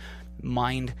gospel-centered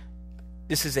mind.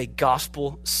 This is a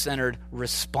gospel-centered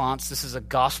response. This is a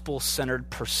gospel-centered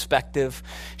perspective.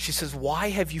 She says, why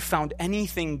have you found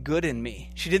anything good in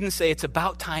me? She didn't say, it's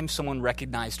about time someone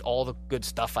recognized all the good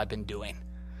stuff I've been doing.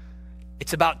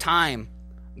 It's about time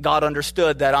God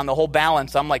understood that on the whole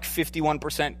balance, I'm like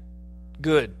 51%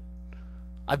 good.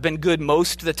 I've been good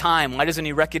most of the time. Why doesn't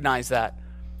he recognize that?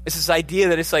 It's this idea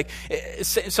that it's like,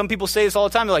 some people say this all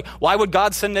the time. They're like, why would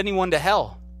God send anyone to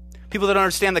hell? People that don't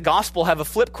understand the gospel have a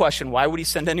flip question. Why would he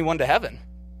send anyone to heaven?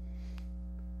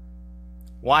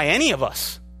 Why any of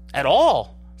us at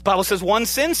all? The Bible says one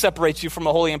sin separates you from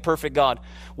a holy and perfect God.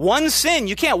 One sin.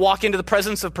 You can't walk into the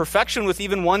presence of perfection with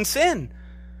even one sin.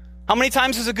 How many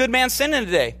times does a good man sin in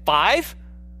a day? 5?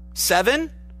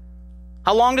 7?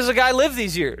 How long does a guy live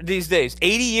these days?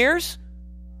 80 years?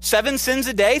 7 sins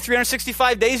a day,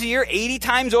 365 days a year, 80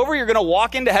 times over, you're going to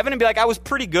walk into heaven and be like, I was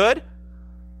pretty good.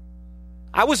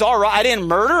 I was all right. I didn't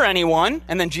murder anyone.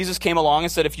 And then Jesus came along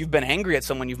and said, if you've been angry at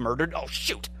someone you've murdered, oh,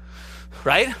 shoot.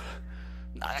 Right?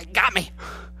 Got me.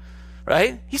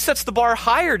 Right? He sets the bar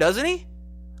higher, doesn't he?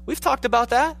 We've talked about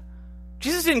that.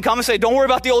 Jesus didn't come and say, don't worry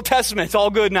about the Old Testament. It's all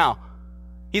good now.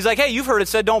 He's like, hey, you've heard it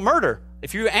said don't murder.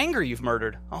 If you're angry, you've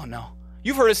murdered. Oh, no.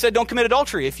 You've heard it said don't commit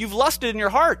adultery. If you've lusted in your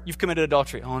heart, you've committed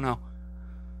adultery. Oh, no.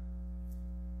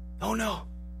 Oh, no.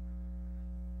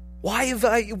 Why have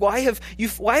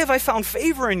I found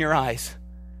favor in your eyes?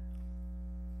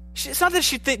 It's not that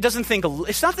she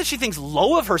it's not that she thinks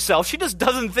low of herself. She just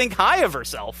doesn't think high of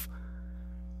herself.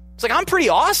 It's like, I'm pretty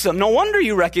awesome. No wonder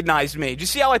you recognized me. Do you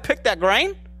see how I picked that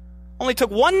grain? Only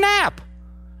took one nap,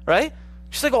 right?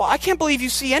 She's like, oh, I can't believe you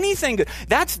see anything good.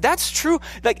 That's true.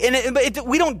 Like,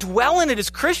 we don't dwell in it as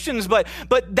Christians, but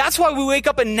that's why we wake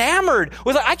up enamored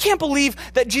with, like, I can't believe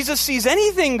that Jesus sees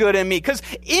anything good in me, because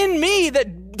in me,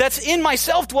 that's in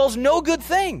myself dwells no good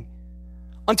thing.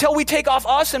 Until we take off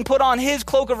us and put on his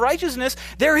cloak of righteousness,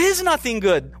 there is nothing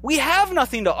good. We have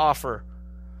nothing to offer.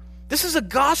 This is a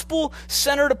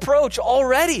gospel-centered approach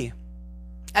already,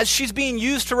 as she's being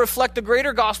used to reflect the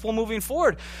greater gospel moving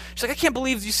forward. She's like, I can't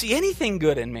believe you see anything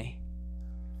good in me.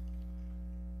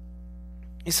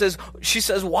 She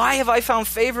says, why have I found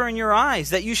favor in your eyes,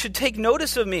 that you should take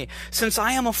notice of me, since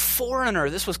I am a foreigner?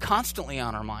 This was constantly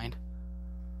on her mind.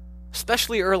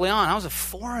 Especially early on. I was a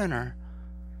foreigner.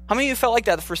 How many of you felt like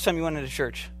that the first time you went into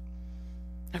church?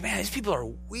 Like, man, these people are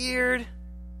weird,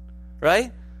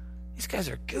 right? These guys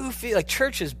are goofy. Like,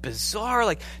 church is bizarre.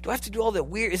 Like, do I have to do all that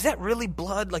weird? Is that really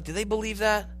blood? Like, do they believe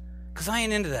that? Because I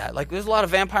ain't into that. Like, there's a lot of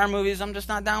vampire movies. I'm just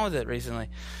not down with it recently,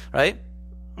 right?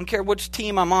 I don't care which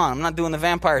team I'm on. I'm not doing the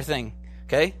vampire thing,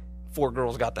 okay? 4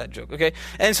 girls got that joke, okay?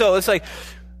 And so it's like,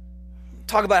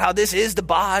 talk about how this is the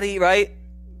body, right?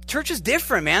 Church is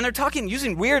different, man. They're talking,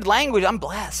 using weird language. I'm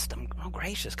blessed. I'm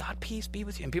gracious. God, peace be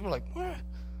with you. And people are like,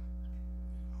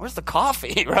 where's the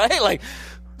coffee, right? Like,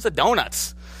 where's the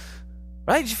donuts?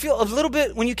 Right? Did you feel a little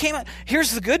bit when you came out?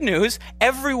 Here's the good news.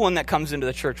 Everyone that comes into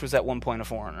the church was at one point a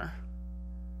foreigner.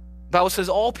 The Bible says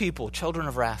all people, children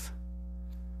of wrath.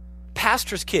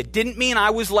 Pastor's kid. Didn't mean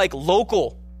I was like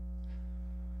local.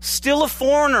 Still a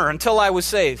foreigner until I was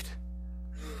saved.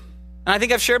 And I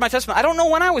think I've shared my testimony. I don't know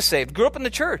when I was saved. Grew up in the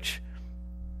church.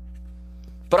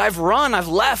 But I've run. I've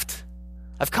left.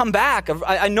 I've come back.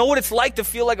 I know what it's like to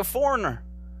feel like a foreigner.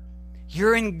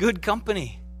 You're in good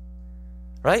company.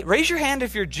 Right? Raise your hand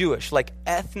if you're Jewish, like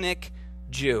ethnic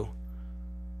Jew.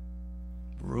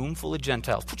 Room full of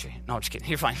Gentiles. Put your hand. No, I'm just kidding.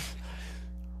 You're fine.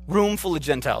 Room full of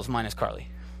Gentiles, minus Carly.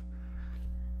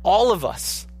 All of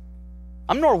us.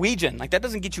 I'm Norwegian. Like, that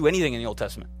doesn't get you anything in the Old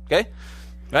Testament. Okay?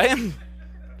 Right?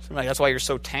 That's why you're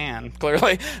so tan,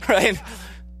 clearly. Right?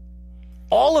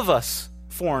 All of us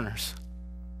foreigners.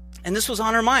 And this was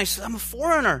on her mind. She said, I'm a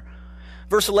foreigner.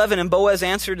 Verse 11, and Boaz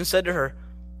answered and said to her,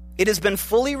 it has been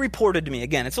fully reported to me.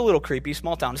 Again, it's a little creepy,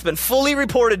 small town. It's been fully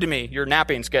reported to me, your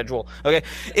napping schedule. Okay?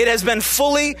 It has been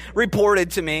fully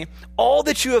reported to me all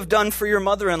that you have done for your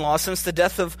mother-in-law since the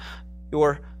death of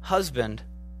your husband,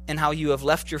 and how you have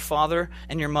left your father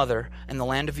and your mother and the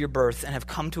land of your birth and have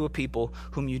come to a people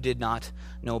whom you did not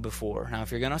know before. Now,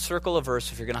 if you're going to circle a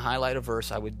verse, if you're going to highlight a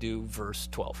verse, I would do verse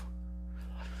 12.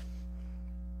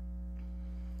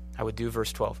 I would do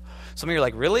verse 12. Some of you are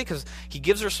like, really? Because he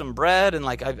gives her some bread, and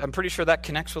like I'm pretty sure that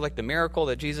connects with like the miracle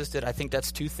that Jesus did. I think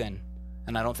that's too thin,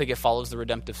 and I don't think it follows the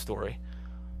redemptive story.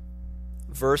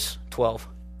 Verse 12.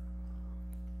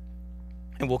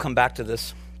 And we'll come back to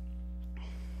this.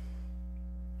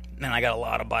 Man, I got a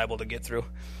lot of Bible to get through.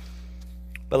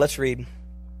 But let's read.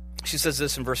 She says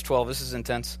this in verse 12. This is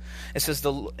intense. It says,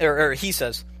 he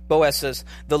says, Boaz says,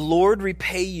 the Lord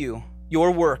repay you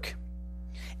your work,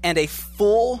 and a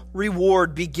full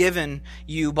reward be given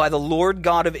you by the Lord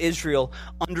God of Israel,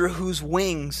 under whose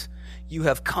wings you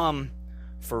have come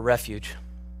for refuge.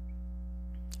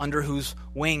 Under whose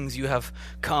wings you have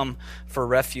come for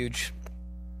refuge.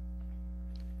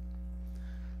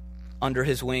 Under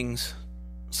his wings.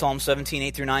 Psalm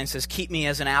 17, 8-9 says, keep me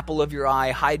as an apple of your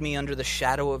eye, hide me under the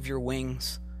shadow of your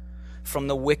wings, from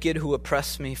the wicked who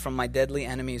oppress me, from my deadly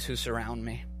enemies who surround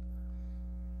me.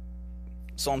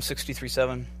 Psalm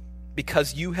 63:7,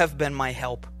 because you have been my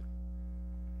help.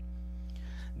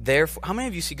 Therefore, how many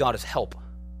of you see God as help?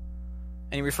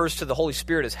 And he refers to the Holy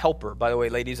Spirit as helper. By the way,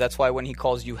 ladies, that's why when he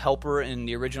calls you helper in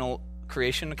the original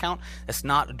creation account, that's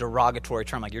not a derogatory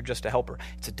term, like you're just a helper.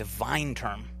 It's a divine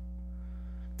term.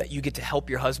 That you get to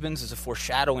help your husbands is a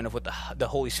foreshadowing of what the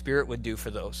Holy Spirit would do for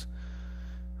those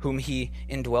whom he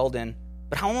indwelled in.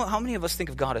 But how many of us think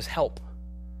of God as help?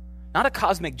 Not a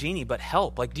cosmic genie, but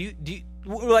help. Like, do you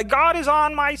like God is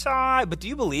on my side? But do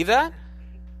you believe that?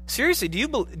 Seriously,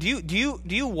 do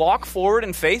you walk forward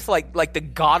in faith like the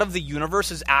God of the universe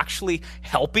is actually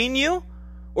helping you?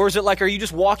 Or is it like, are you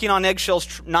just walking on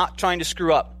eggshells, not trying to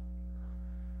screw up?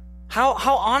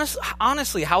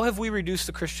 Honestly, how have we reduced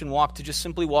the Christian walk to just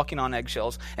simply walking on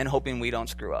eggshells and hoping we don't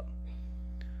screw up?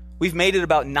 We've made it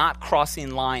about not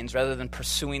crossing lines rather than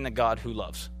pursuing the God who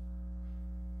loves.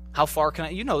 How far can I,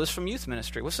 you know this from youth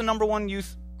ministry. What's the number one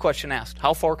youth question asked?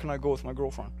 How far can I go with my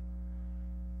girlfriend?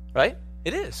 Right?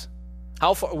 It is.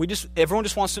 How far, everyone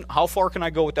just wants to know, how far can I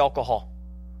go with alcohol?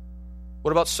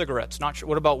 What about cigarettes? Not sure.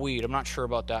 What about weed? I'm not sure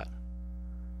about that.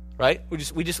 Right?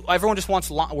 Everyone just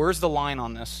wants, where's the line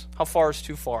on this? How far is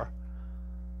too far?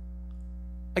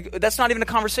 Like, that's not even a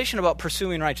conversation about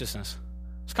pursuing righteousness.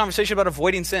 It's a conversation about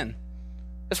avoiding sin.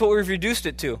 That's what we've reduced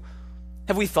it to.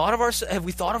 Have we thought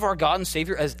of our God and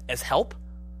Savior as help?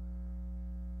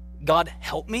 God,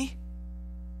 help me?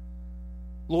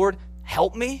 Lord,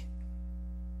 help me?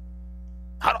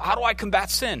 How do I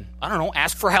combat sin? I don't know,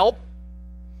 ask for help.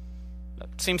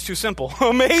 That seems too simple.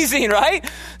 Amazing, right?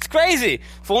 It's crazy.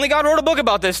 If only God wrote a book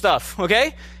about this stuff,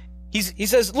 okay? He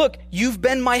says, look, you've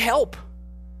been my help.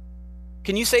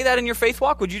 Can you say that in your faith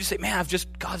walk? Would you just say, man,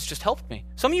 God's just helped me?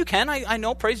 Some of you can, I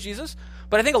know, praise Jesus.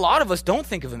 But I think a lot of us don't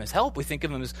think of him as help. We think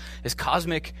of him as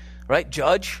cosmic, right?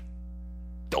 Judge.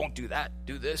 Don't do that.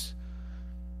 Do this.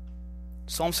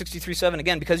 Psalm 63:7,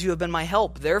 again, because you have been my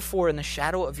help, therefore in the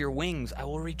shadow of your wings I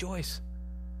will rejoice.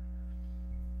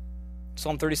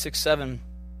 Psalm 36:7,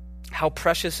 how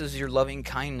precious is your loving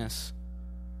kindness,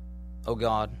 O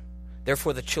God.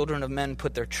 Therefore the children of men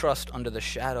put their trust under the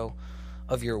shadow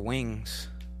of your wings.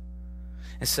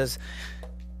 It says,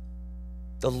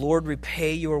 the Lord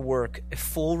repay your work, a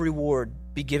full reward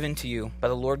be given to you by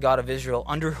the Lord God of Israel,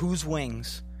 under whose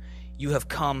wings you have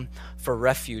come for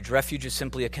refuge. Refuge is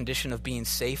simply a condition of being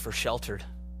safe or sheltered.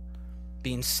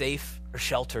 Being safe or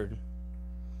sheltered.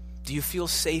 Do you feel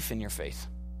safe in your faith?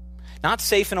 Not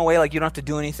safe in a way like you don't have to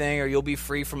do anything or you'll be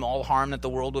free from all harm that the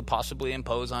world would possibly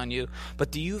impose on you.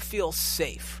 But do you feel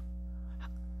safe?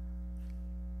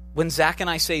 When Zach and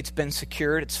I say it's been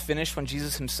secured, it's finished, when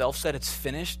Jesus himself said it's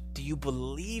finished, do you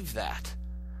believe that?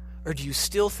 Or do you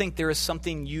still think there is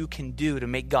something you can do to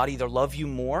make God either love you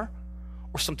more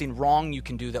or something wrong you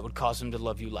can do that would cause him to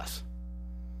love you less?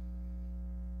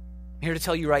 I'm here to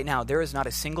tell you right now, there is not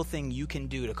a single thing you can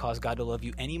do to cause God to love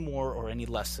you any more or any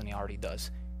less than he already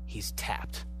does. He's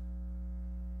tapped.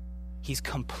 He's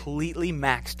completely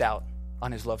maxed out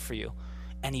on his love for you,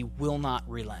 and he will not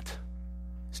relent.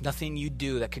 There's nothing you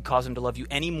do that could cause him to love you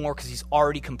any more because he's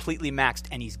already completely maxed,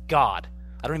 and he's God.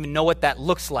 I don't even know what that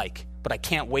looks like, but I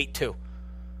can't wait to.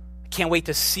 I can't wait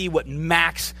to see what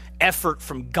max effort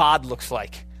from God looks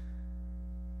like.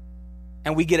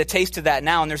 And we get a taste of that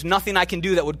now, and there's nothing I can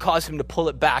do that would cause him to pull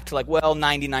it back to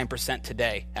 99%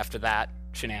 today after that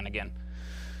shenanigan.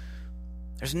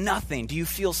 There's nothing. Do you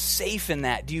feel safe in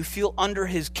that? Do you feel under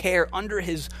his care, under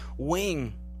his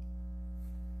wing?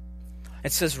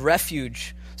 It says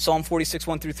refuge. Psalm 46,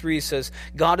 1-3 says,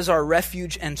 God is our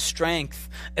refuge and strength,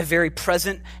 a very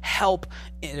present help.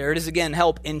 There it is again,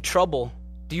 help in trouble.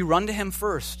 Do you run to him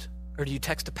first, or do you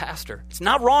text a pastor? It's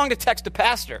not wrong to text a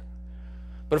pastor.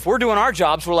 But if we're doing our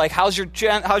jobs, we're like, how's your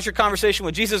conversation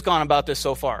with Jesus gone about this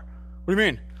so far? What do you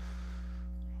mean?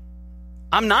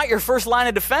 I'm not your first line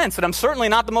of defense, and I'm certainly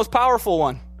not the most powerful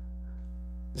one.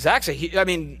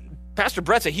 Pastor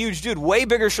Brett's a huge dude, way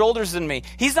bigger shoulders than me.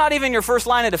 He's not even your first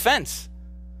line of defense.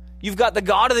 You've got the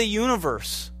God of the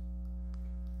universe.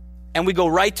 And we go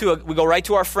right to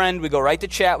our friend, we go right to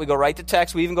chat, we go right to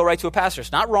text, we even go right to a pastor.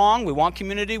 It's not wrong. We want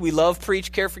community. We love,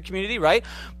 preach, care for community, right?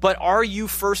 But are you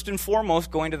first and foremost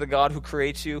going to the God who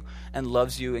creates you and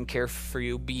loves you and cares for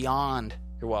you beyond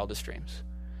your wildest dreams?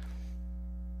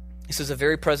 This is a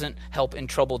very present help in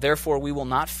trouble. Therefore, we will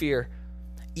not fear,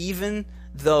 even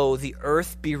though the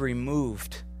earth be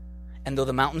removed, and though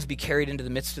the mountains be carried into the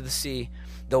midst of the sea,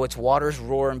 though its waters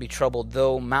roar and be troubled,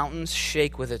 though mountains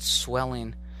shake with its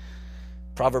swelling.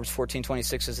 Proverbs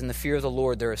 14:26 says, in the fear of the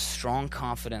Lord there is strong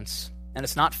confidence. And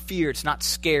it's not fear, it's not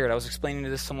scared. I was explaining to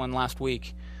this someone last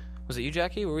week. Was it you,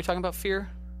 Jackie? Were we talking about fear?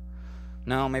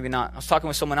 No, maybe not. I was talking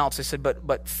with someone else. They said,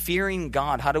 but fearing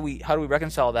God, how do we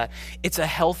reconcile that? It's a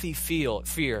healthy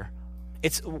fear.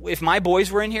 It's if my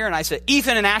boys were in here and I said,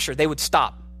 Ethan and Asher, they would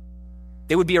stop.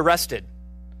 They would be arrested,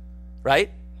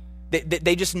 right?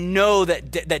 They just know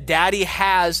that daddy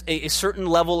has a certain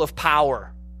level of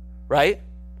power, right?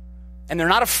 And they're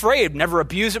not afraid, never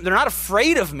abuse them. They're not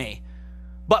afraid of me.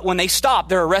 But when they stop,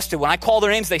 they're arrested. When I call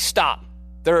their names, they stop.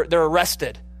 They're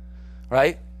arrested,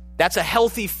 right? That's a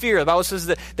healthy fear. The Bible says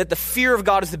that the fear of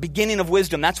God is the beginning of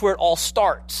wisdom. That's where it all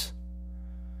starts.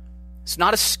 It's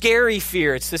not a scary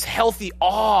fear. It's this healthy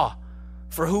awe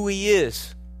for who he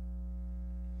is.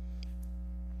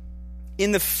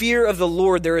 In the fear of the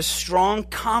Lord, there is strong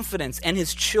confidence, and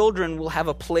his children will have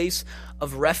a place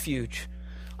of refuge.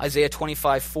 Isaiah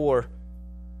 25:4.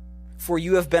 For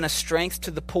you have been a strength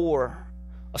to the poor,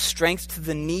 a strength to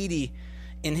the needy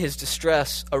in his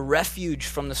distress, a refuge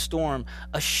from the storm,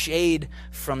 a shade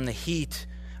from the heat,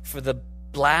 for the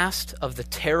blast of the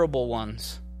terrible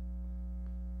ones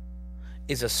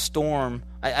is a storm.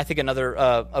 I think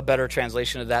a better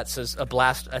translation of that says a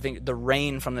blast. I think the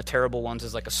rain from the terrible ones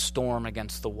is like a storm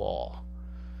against the wall.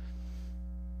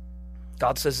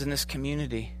 God says in this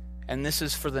community, and this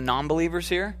is for the non-believers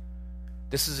here,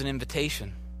 this is an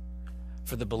invitation.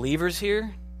 For the believers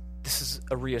here, this is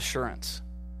a reassurance.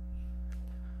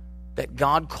 That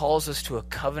God calls us to a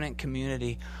covenant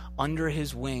community under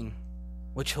his wing,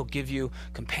 which he'll give you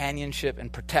companionship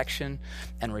and protection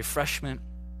and refreshment.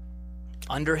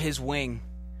 Under his wing,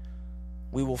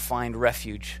 we will find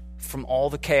refuge from all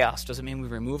the chaos. Doesn't mean we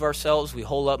remove ourselves, we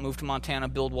hole up, move to Montana,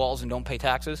 build walls, and don't pay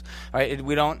taxes. All right,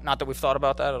 we don't, not that we've thought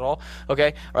about that at all.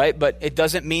 Okay, all right, but it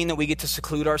doesn't mean that we get to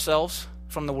seclude ourselves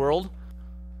from the world.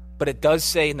 But it does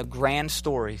say in the grand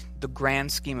story, the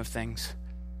grand scheme of things,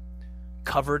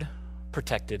 covered,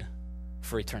 protected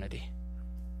for eternity.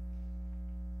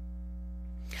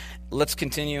 Let's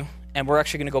continue, and we're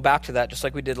actually going to go back to that just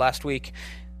like we did last week.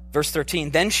 Verse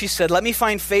 13, then she said, let me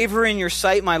find favor in your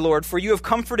sight, my Lord, for you have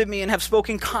comforted me and have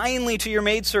spoken kindly to your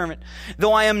maidservant,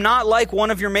 though I am not like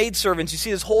one of your maidservants. You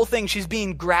see this whole thing, she's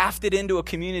being grafted into a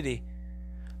community.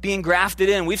 Being grafted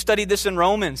in. We've studied this in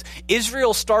Romans.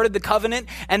 Israel started the covenant,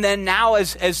 and then now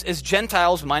as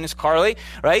Gentiles, minus Carly,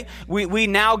 right? We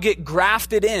now get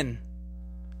grafted in.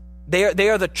 They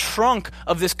are the trunk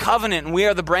of this covenant, and we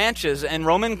are the branches. And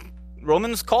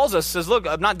Romans calls us, says, look,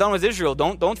 I'm not done with Israel.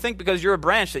 Don't think because you're a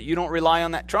branch that you don't rely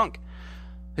on that trunk.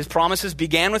 His promises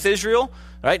began with Israel,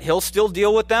 right? He'll still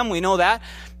deal with them. We know that.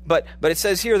 But it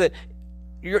says here that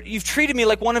you've treated me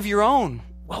like one of your own.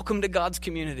 Welcome to God's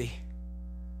community.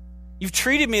 You've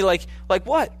treated me like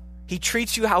what? He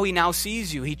treats you how he now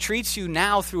sees you. He treats you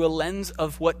now through a lens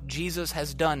of what Jesus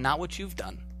has done, not what you've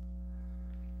done.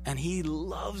 And he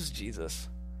loves Jesus.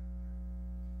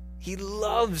 He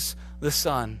loves the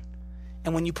Son.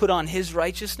 And when you put on his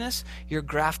righteousness, you're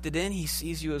grafted in. He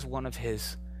sees you as one of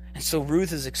his. And so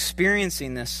Ruth is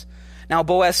experiencing this. Now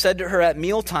Boaz said to her at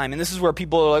mealtime, and this is where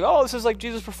people are like, oh, this is like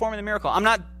Jesus performing the miracle. I'm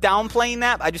not downplaying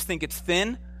that. I just think it's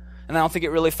thin. And I don't think it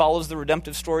really follows the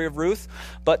redemptive story of Ruth.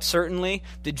 But certainly,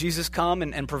 did Jesus come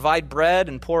and provide bread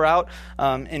and pour out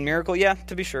in miracle? Yeah,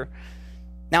 to be sure.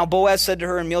 Now Boaz said to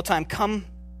her in mealtime, come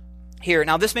here.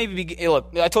 Now this may be,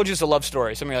 look, I told you it's a love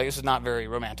story. Some of you are like, this is not very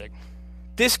romantic.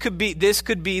 This could be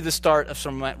the start of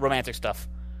some romantic stuff.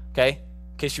 Okay?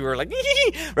 In case you were like,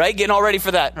 right? Getting all ready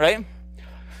for that, right?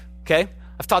 Okay?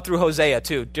 I've taught through Hosea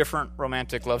too. Different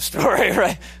romantic love story,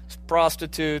 right? It's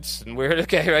prostitutes and weird,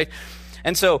 okay, right?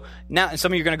 And so now, and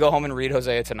some of you are going to go home and read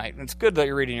Hosea tonight. It's good that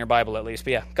you're reading your Bible at least.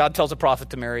 But yeah, God tells a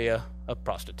prophet to marry a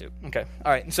prostitute. Okay,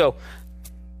 all right. And so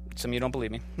some of you don't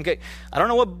believe me. Okay, I don't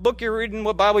know what book you're reading,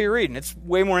 what Bible you're reading. It's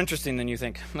way more interesting than you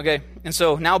think. Okay, and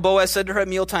so now Boaz said to her at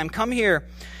mealtime, come here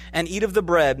and eat of the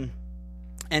bread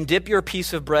and dip your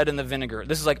piece of bread in the vinegar.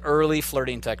 This is like early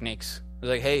flirting techniques. It's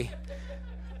like, hey,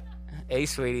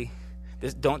 sweetie,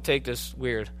 don't take this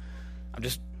weird. Why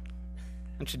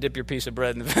don't you dip your piece of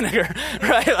bread in the vinegar,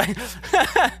 right? Like,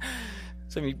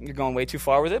 some of you, you're going way too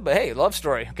far with it, but hey, love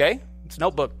story, okay? It's a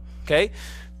notebook, okay?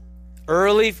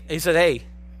 Early, he said, hey,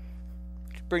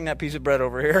 bring that piece of bread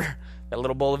over here, that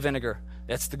little bowl of vinegar.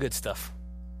 That's the good stuff.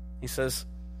 He says,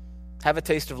 have a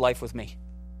taste of life with me,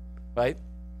 right?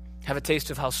 Have a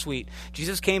taste of how sweet.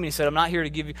 Jesus came and he said, I'm here to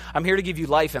give you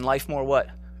life, and life more what?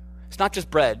 It's not just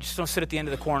bread. Just don't sit at the end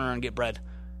of the corner and get bread.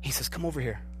 He says, come over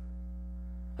here.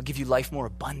 I'll give you life more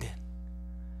abundant.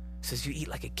 He says, you eat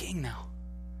like a king now.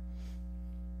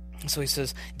 And so he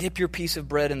says, dip your piece of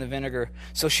bread in the vinegar.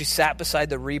 So she sat beside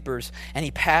the reapers, and he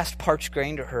passed parched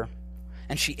grain to her.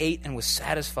 And she ate and was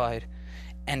satisfied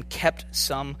and kept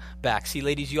some back. See,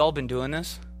 ladies, you all been doing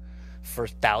this for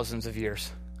thousands of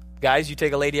years. Guys, you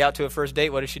take a lady out to a first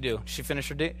date, what does she do? Does she finish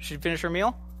her date? Should she finish her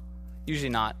meal? Usually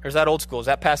not. Or is that old school? Is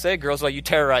that passe? Girls, like, you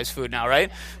terrorize food now,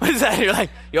 right? What is that? You're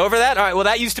like, you over that? All right, well,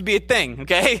 that used to be a thing,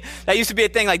 okay? That used to be a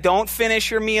thing. Like, don't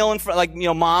finish your meal in front. Like,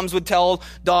 moms would tell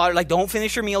daughter, like, don't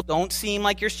finish your meal. Don't seem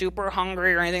like you're super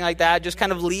hungry or anything like that. Just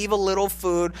kind of leave a little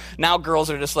food. Now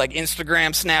girls are just like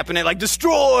Instagram snapping it, like,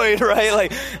 destroyed, right?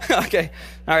 Like, okay.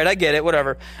 All right, I get it.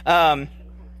 Whatever.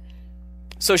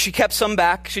 So she kept some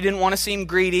back. She didn't want to seem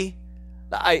greedy.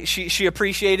 She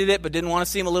appreciated it, but didn't want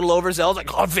to seem a little overzealous,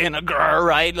 like, vinegar,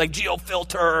 right? Like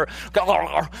geofilter,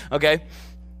 okay?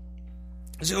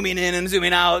 zooming in and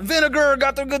zooming out. Vinegar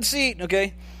got the good seat,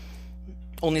 okay?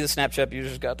 Only the Snapchat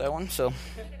users got that one, so.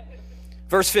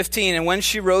 Verse 15, and when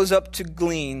she rose up to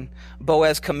glean,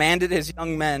 Boaz commanded his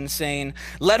young men, saying,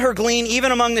 let her glean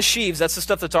even among the sheaves. That's the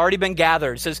stuff that's already been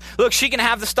gathered. It says, look, she can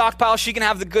have the stockpile. She can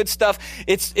have the good stuff.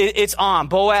 It's on.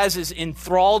 Boaz is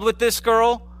enthralled with this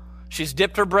girl. She's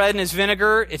dipped her bread in his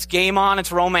vinegar. It's game on.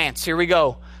 It's romance. Here we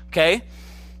go. Okay?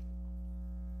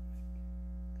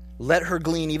 Let her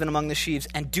glean even among the sheaves,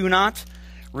 and do not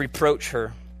reproach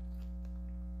her.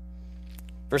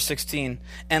 Verse 16,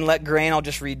 and let grain, I'll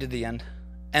just read to the end.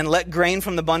 And let grain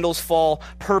from the bundles fall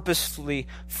purposefully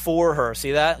for her.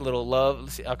 See that? Little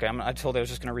love. Okay, I told you I was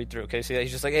just going to read through. Okay, see that?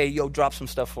 He's just like, hey, yo, drop some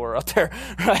stuff for her out there.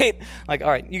 Right? Like, all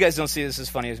right, you guys don't see this as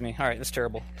funny as me. All right, that's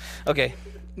terrible. Okay,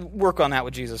 work on that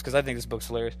with Jesus, because I think this book's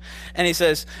hilarious. And he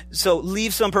says, so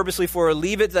leave some purposely for her.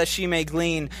 Leave it that she may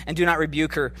glean, and do not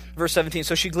rebuke her. Verse 17,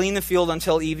 so she gleaned the field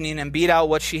until evening and beat out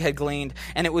what she had gleaned.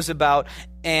 And it was about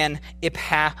an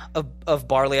ephah of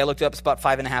barley. I looked it up. It's about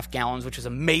 5.5 gallons, which is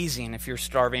amazing if you're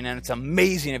starving, and it's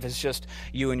amazing if it's just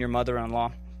you and your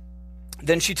mother-in-law.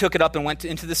 Then she took it up and went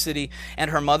into the city, and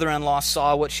her mother-in-law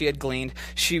saw what she had gleaned.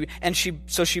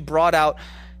 So she brought out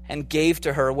and gave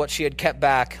to her what she had kept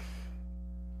back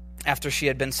after she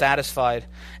had been satisfied.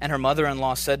 And her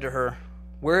mother-in-law said to her,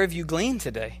 where have you gleaned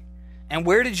today? And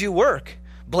where did you work?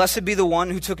 Blessed be the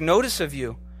one who took notice of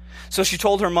you. So she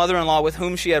told her mother-in-law with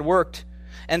whom she had worked,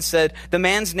 and said, the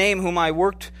man's name with whom I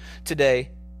work today,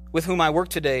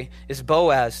 is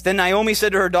Boaz. Then Naomi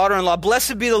said to her daughter-in-law,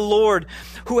 blessed be the Lord,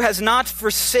 who has not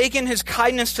forsaken his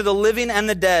kindness to the living and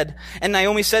the dead. And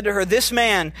Naomi said to her, this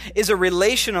man is a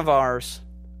relation of ours,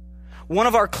 one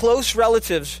of our close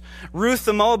relatives. Ruth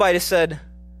the Moabitess said,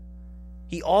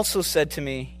 he also said to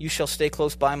me, you shall stay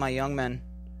close by my young men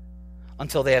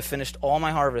until they have finished all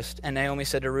my harvest. And Naomi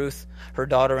said to Ruth, her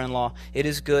daughter-in-law, it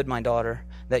is good, my daughter,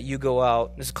 that you go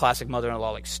out. This is classic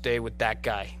mother-in-law, like, stay with that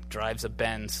guy. Drives a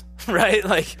Benz, right?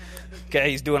 Like,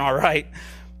 okay, he's doing all right.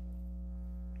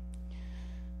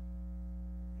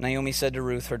 Naomi said to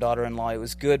Ruth, her daughter-in-law, it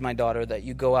was good, my daughter, that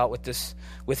you go out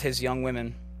with his young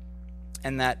women,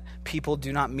 and that people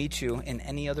do not meet you in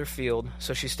any other field.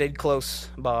 So she stayed close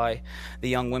by the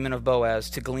young women of Boaz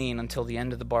to glean until the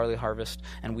end of the barley harvest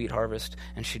and wheat harvest,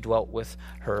 and she dwelt with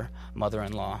her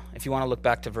mother-in-law. If you want to look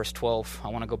back to verse 12, I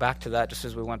want to go back to that just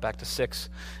as we went back to 6,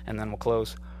 and then we'll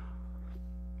close.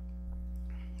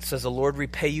 It says, the Lord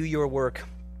repay you your work,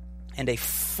 and a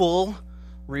full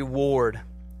reward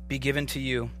be given to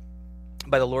you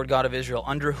by the Lord God of Israel,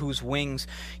 under whose wings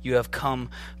you have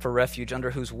come for refuge. Under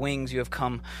whose wings you have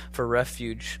come for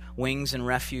refuge. Wings and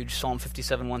refuge. Psalm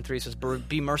 57, 1-3 says,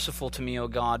 be merciful to me, O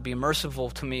God. Be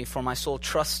merciful to me, for my soul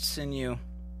trusts in you.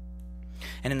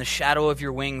 And in the shadow of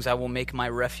your wings I will make my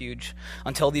refuge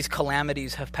until these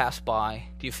calamities have passed by.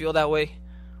 Do you feel that way?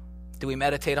 Do we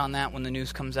meditate on that when the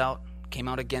news comes out? Came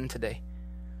out again today.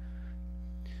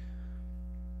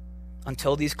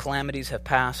 Until these calamities have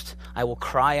passed, I will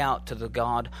cry out to the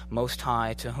God Most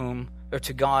High,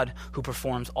 to God who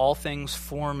performs all things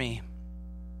for me.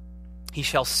 He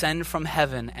shall send from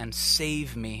heaven and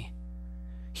save me.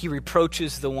 He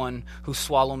reproaches the one who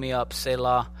swallow me up,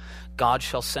 Selah. God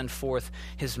shall send forth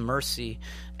his mercy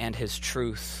and his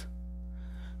truth.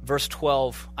 Verse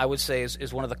 12, I would say,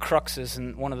 is one of the cruxes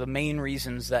and one of the main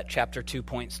reasons that chapter 2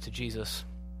 points to Jesus.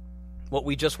 What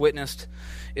we just witnessed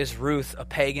is Ruth, a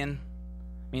pagan,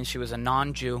 means she was a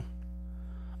non-Jew.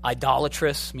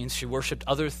 Idolatrous means she worshipped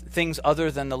other things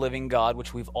other than the living God,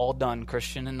 which we've all done,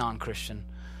 Christian and non-Christian.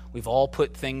 We've all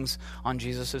put things on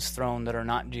Jesus' throne that are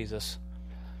not Jesus.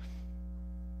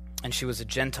 And she was a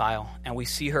Gentile, and we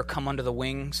see her come under the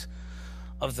wings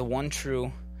of the one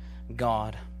true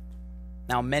God.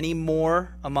 Now, many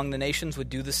more among the nations would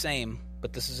do the same,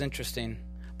 but this is interesting.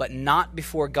 But not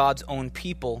before God's own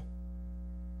people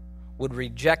would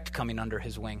reject coming under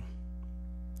his wing.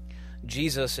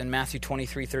 Jesus in Matthew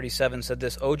 23:37 said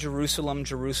this, O Jerusalem,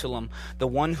 Jerusalem, the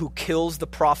one who kills the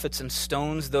prophets and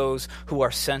stones those who are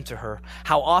sent to her.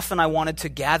 How often I wanted to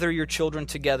gather your children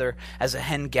together as a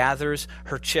hen gathers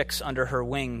her chicks under her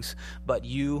wings, but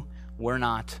you were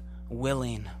not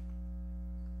willing.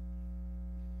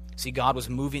 See, God was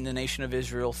moving the nation of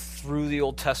Israel through the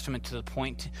Old Testament to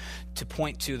point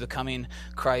to the coming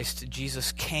Christ.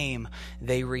 Jesus came.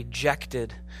 They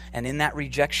rejected. And in that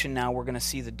rejection now, we're going to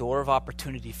see the door of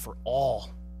opportunity for all.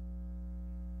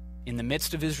 In the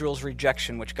midst of Israel's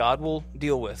rejection, which God will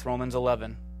deal with, Romans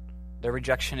 11, their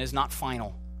rejection is not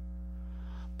final.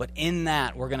 But in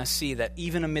that, we're going to see that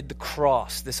even amid the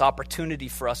cross, this opportunity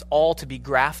for us all to be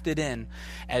grafted in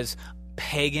as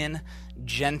pagan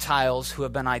Gentiles who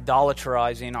have been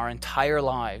idolatrizing our entire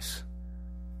lives,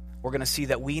 we're going to see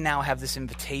that we now have this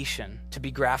invitation to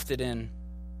be grafted in.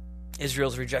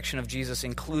 Israel's rejection of Jesus,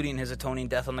 including his atoning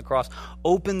death on the cross,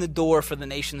 opened the door for the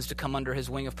nations to come under his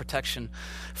wing of protection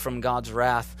from God's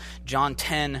wrath. John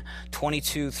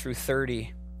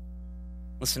 10:22-30.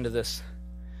 Listen to this.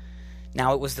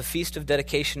 Now it was the feast of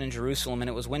dedication in Jerusalem, and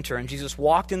it was winter, and Jesus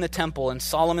walked in the temple in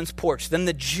Solomon's porch. Then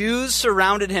the Jews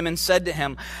surrounded him and said to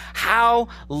him, "How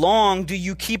long do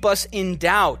you keep us in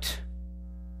doubt?"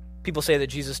 People say that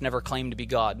Jesus never claimed to be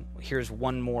God. Here's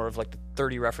one more of like the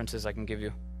 30 references I can give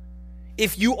you.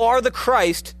 "If you are the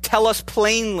Christ, tell us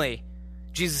plainly."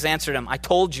 Jesus answered him, "I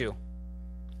told you,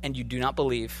 and you do not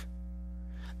believe.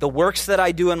 The works that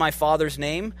I do in my Father's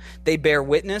name, they bear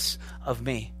witness of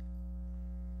me."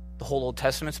 The whole Old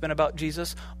Testament's been about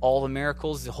Jesus. All the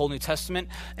miracles, the whole New Testament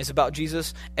is about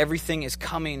Jesus. Everything is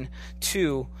coming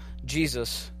to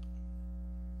Jesus.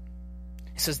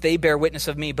 It says, "They bear witness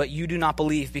of me, but you do not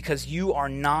believe, because you are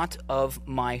not of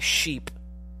my sheep.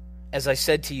 As I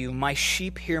said to you, my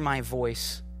sheep hear my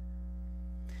voice,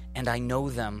 and I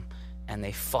know them, and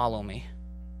they follow me."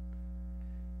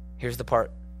 Here's the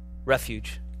part.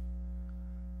 Refuge.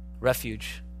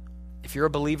 Refuge. If you're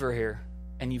a believer here,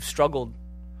 and you've struggled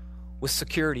with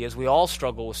security, as we all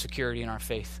struggle with security in our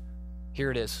faith,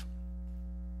 here it is.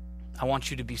 I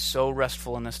want you to be so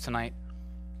restful in this tonight.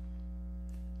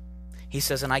 He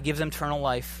says, "And I give them eternal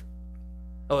life."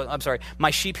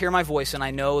 "My sheep hear my voice, and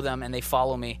I know them, and they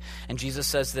follow me." And Jesus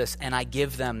says this, "And I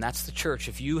give them," that's the church.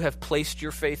 If you have placed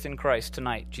your faith in Christ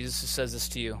tonight, Jesus says this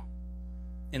to you.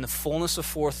 In the fullness of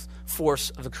force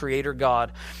of the Creator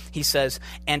God, he says,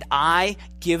 "And I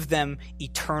give them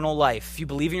eternal life." If you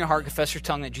believe in your heart, confess your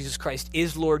tongue that Jesus Christ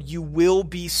is Lord, you will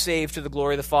be saved to the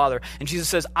glory of the Father. And Jesus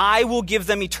says, "I will give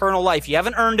them eternal life." You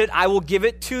haven't earned it. I will give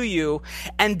it to you.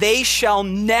 "And they shall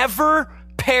never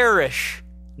perish."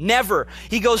 Never.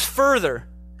 He goes further.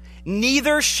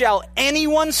 "Neither shall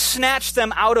anyone snatch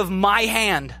them out of my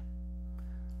hand."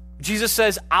 Jesus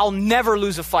says, I'll never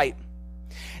lose a fight.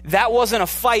 That wasn't a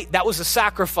fight, that was a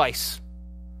sacrifice.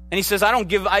 And he says,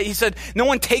 he said, "No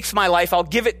one takes my life, I'll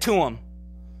give it to him."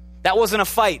 That wasn't a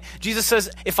fight. Jesus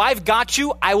says, if I've got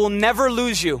you, I will never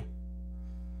lose you.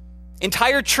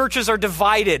 Entire churches are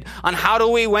divided on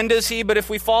when does he, but if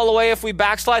we fall away, if we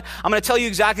backslide, I'm going to tell you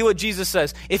exactly what Jesus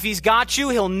says. If he's got you,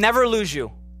 he'll never lose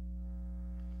you.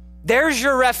 There's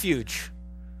your refuge.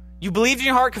 You believe in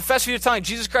your heart, confess with your tongue,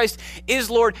 Jesus Christ is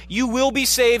Lord. You will be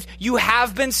saved. You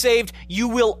have been saved. You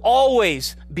will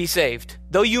always be saved.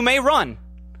 Though you may run,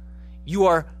 you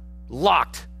are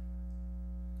locked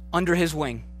under his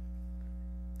wing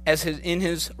in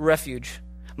his refuge.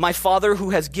 "My Father who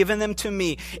has given them to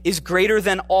me is greater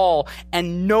than all,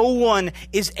 and no one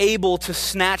is able to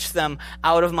snatch them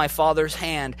out of my Father's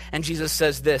hand." And Jesus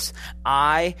says this,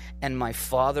 "I and my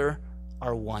Father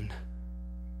are one."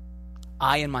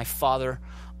 I and my Father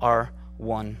are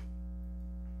one.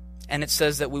 And it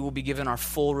says that we will be given our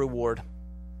full reward.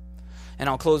 And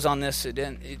I'll close on this.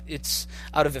 It's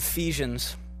out of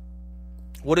Ephesians.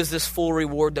 What is this full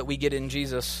reward that we get in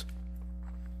Jesus?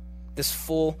 This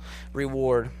full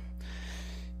reward.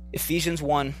 Ephesians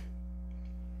 1,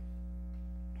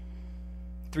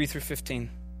 3-15.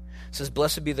 It says,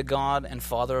 "Blessed be the God and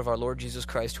Father of our Lord Jesus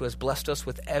Christ, who has blessed us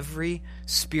with every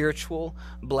spiritual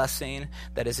blessing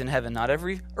that is in heaven." Not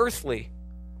every earthly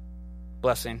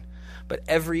blessing, but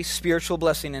every spiritual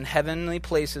blessing in heavenly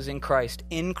places in Christ,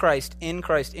 in Christ, in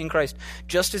Christ, in Christ,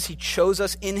 just as he chose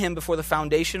us in him before the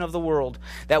foundation of the world,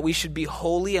 that we should be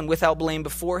holy and without blame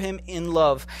before him in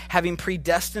love, having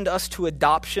predestined us to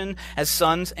adoption as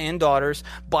sons and daughters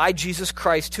by Jesus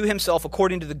Christ to himself,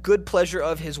 according to the good pleasure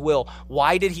of his will.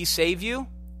 Why did he save you?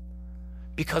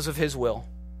 Because of his will.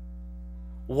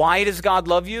 Why does God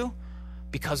love you?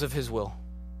 Because of his will.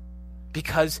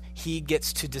 Because he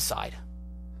gets to decide.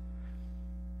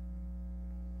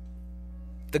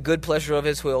 The good pleasure of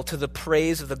his will, to the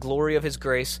praise of the glory of his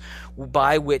grace,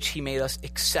 by which he made us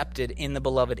accepted in the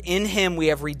beloved. In him we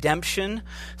have redemption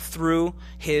through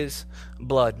his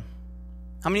blood.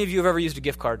 How many of you have ever used a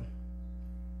gift card?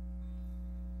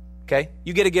 Okay,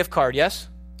 you get a gift card, yes?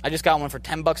 I just got one for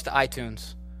 $10 to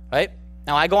iTunes, right?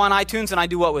 Now I go on iTunes and I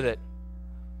do what with it?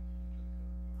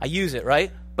 I use it,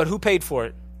 right? But who paid for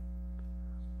it?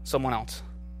 Someone else.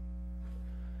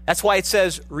 That's why it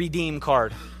says redeem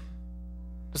card.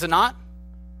 Does it not?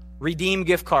 Redeem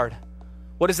gift card.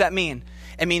 What does that mean?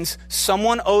 It means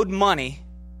someone owed money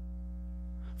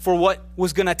for what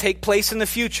was going to take place in the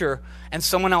future, and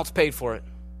someone else paid for it.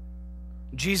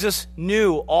 Jesus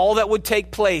knew all that would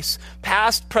take place,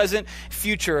 past, present,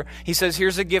 future. He says,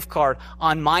 here's a gift card.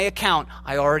 On my account,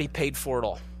 I already paid for it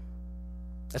all.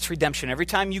 That's redemption. Every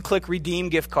time you click redeem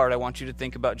gift card, I want you to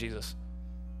think about Jesus.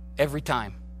 Every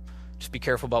time. Just be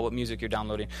careful about what music you're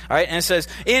downloading. All right, and it says,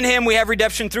 in him we have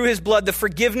redemption through his blood, the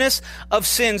forgiveness of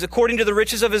sins, according to the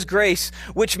riches of his grace,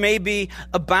 which may be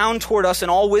abound toward us in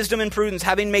all wisdom and prudence,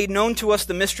 having made known to us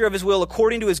the mystery of his will,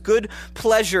 according to his good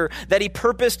pleasure, that he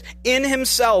purposed in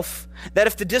himself, that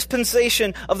if the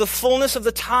dispensation of the fullness of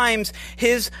the times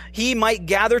he might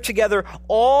gather together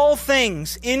all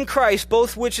things in Christ,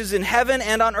 both which is in heaven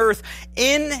and on earth,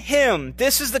 in him.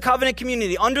 This is the covenant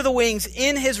community, under the wings,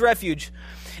 in his refuge.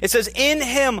 It says, in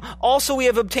him also we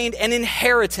have obtained an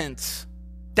inheritance.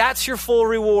 That's your full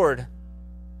reward.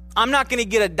 I'm not going to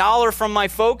get $1 from my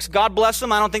folks. God bless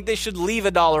them. I don't think they should leave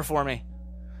 $1 for me.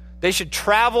 They should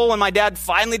travel when my dad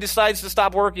finally decides to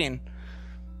stop working.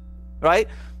 Right?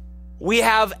 We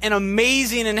have an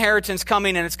amazing inheritance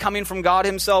coming, and it's coming from God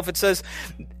himself. It says,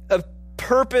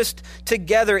 purposed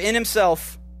together in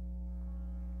himself,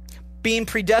 being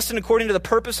predestined according to the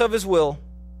purpose of his will,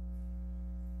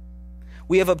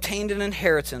 we have obtained an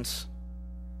inheritance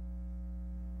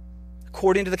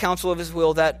according to the counsel of his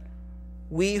will, that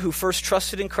we who first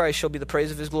trusted in Christ shall be the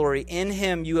praise of his glory. In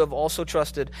him you have also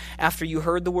trusted, after you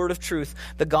heard the word of truth,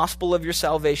 the gospel of your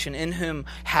salvation. In him,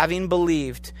 having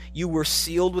believed, you were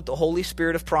sealed with the Holy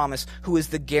Spirit of promise, who is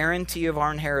the guarantee of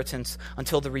our inheritance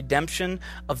until the redemption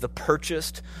of the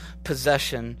purchased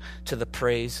possession, to the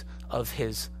praise of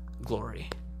his glory.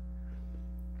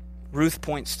 Ruth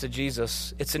points to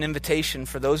Jesus. It's an invitation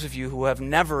for those of you who have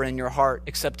never in your heart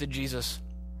accepted Jesus,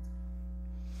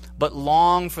 but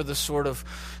long for the sort of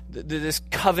this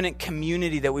covenant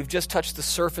community that we've just touched the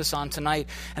surface on tonight.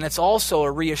 And it's also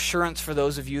a reassurance for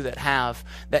those of you that have,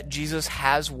 that Jesus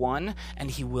has won and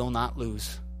he will not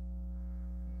lose.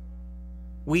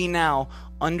 We now,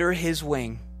 under his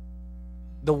wing,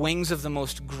 the wings of the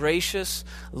most gracious,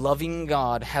 loving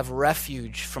God, have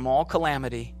refuge from all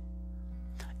calamity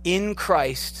in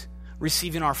Christ,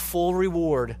 receiving our full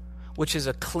reward, which is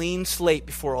a clean slate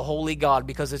before a holy God,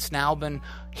 because it's now been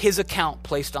his account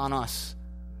placed on us.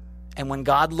 And when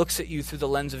God looks at you through the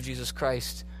lens of Jesus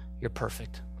Christ, you're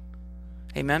perfect.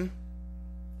 Amen?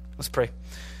 Let's pray.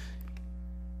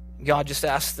 God, just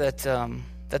ask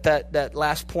that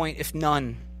last point, if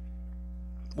none,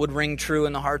 would ring true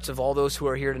in the hearts of all those who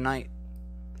are here tonight.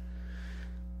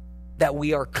 That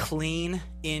we are clean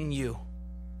in you.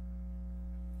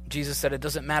 Jesus said it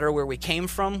doesn't matter where we came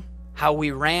from, how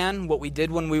we ran, what we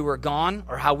did when we were gone,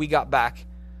 or how we got back.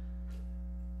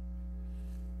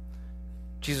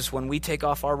 Jesus, when we take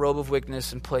off our robe of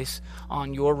wickedness and place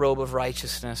on your robe of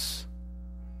righteousness,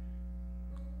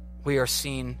 we are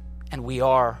seen and we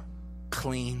are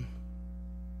clean.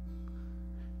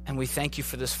 And we thank you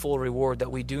for this full reward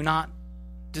that we do not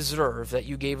deserve, that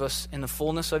you gave us in the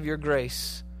fullness of your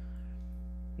grace,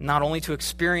 not only to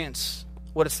experience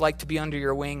what it's like to be under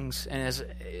your wings and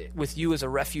with you as a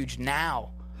refuge now,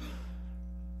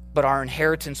 but our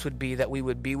inheritance would be that we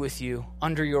would be with you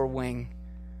under your wing,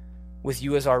 with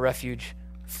you as our refuge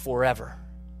forever.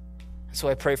 And so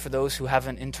I pray for those who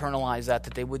haven't internalized that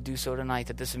they would do so tonight,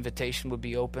 that this invitation would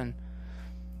be open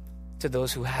to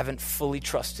those who haven't fully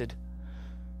trusted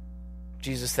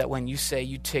Jesus, that when you say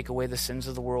you take away the sins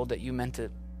of the world, that you meant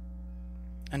it.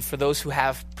 And for those who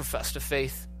have professed a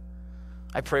faith,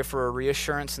 I pray for a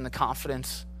reassurance and the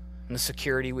confidence and the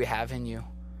security we have in you.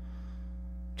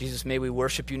 Jesus, may we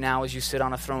worship you now as you sit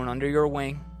on a throne under your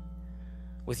wing,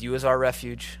 with you as our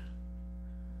refuge,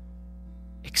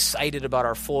 excited about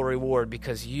our full reward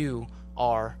because you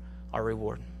are our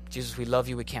reward. Jesus, we love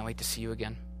you. We can't wait to see you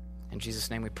again. In Jesus'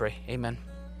 name we pray. Amen.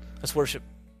 Let's worship.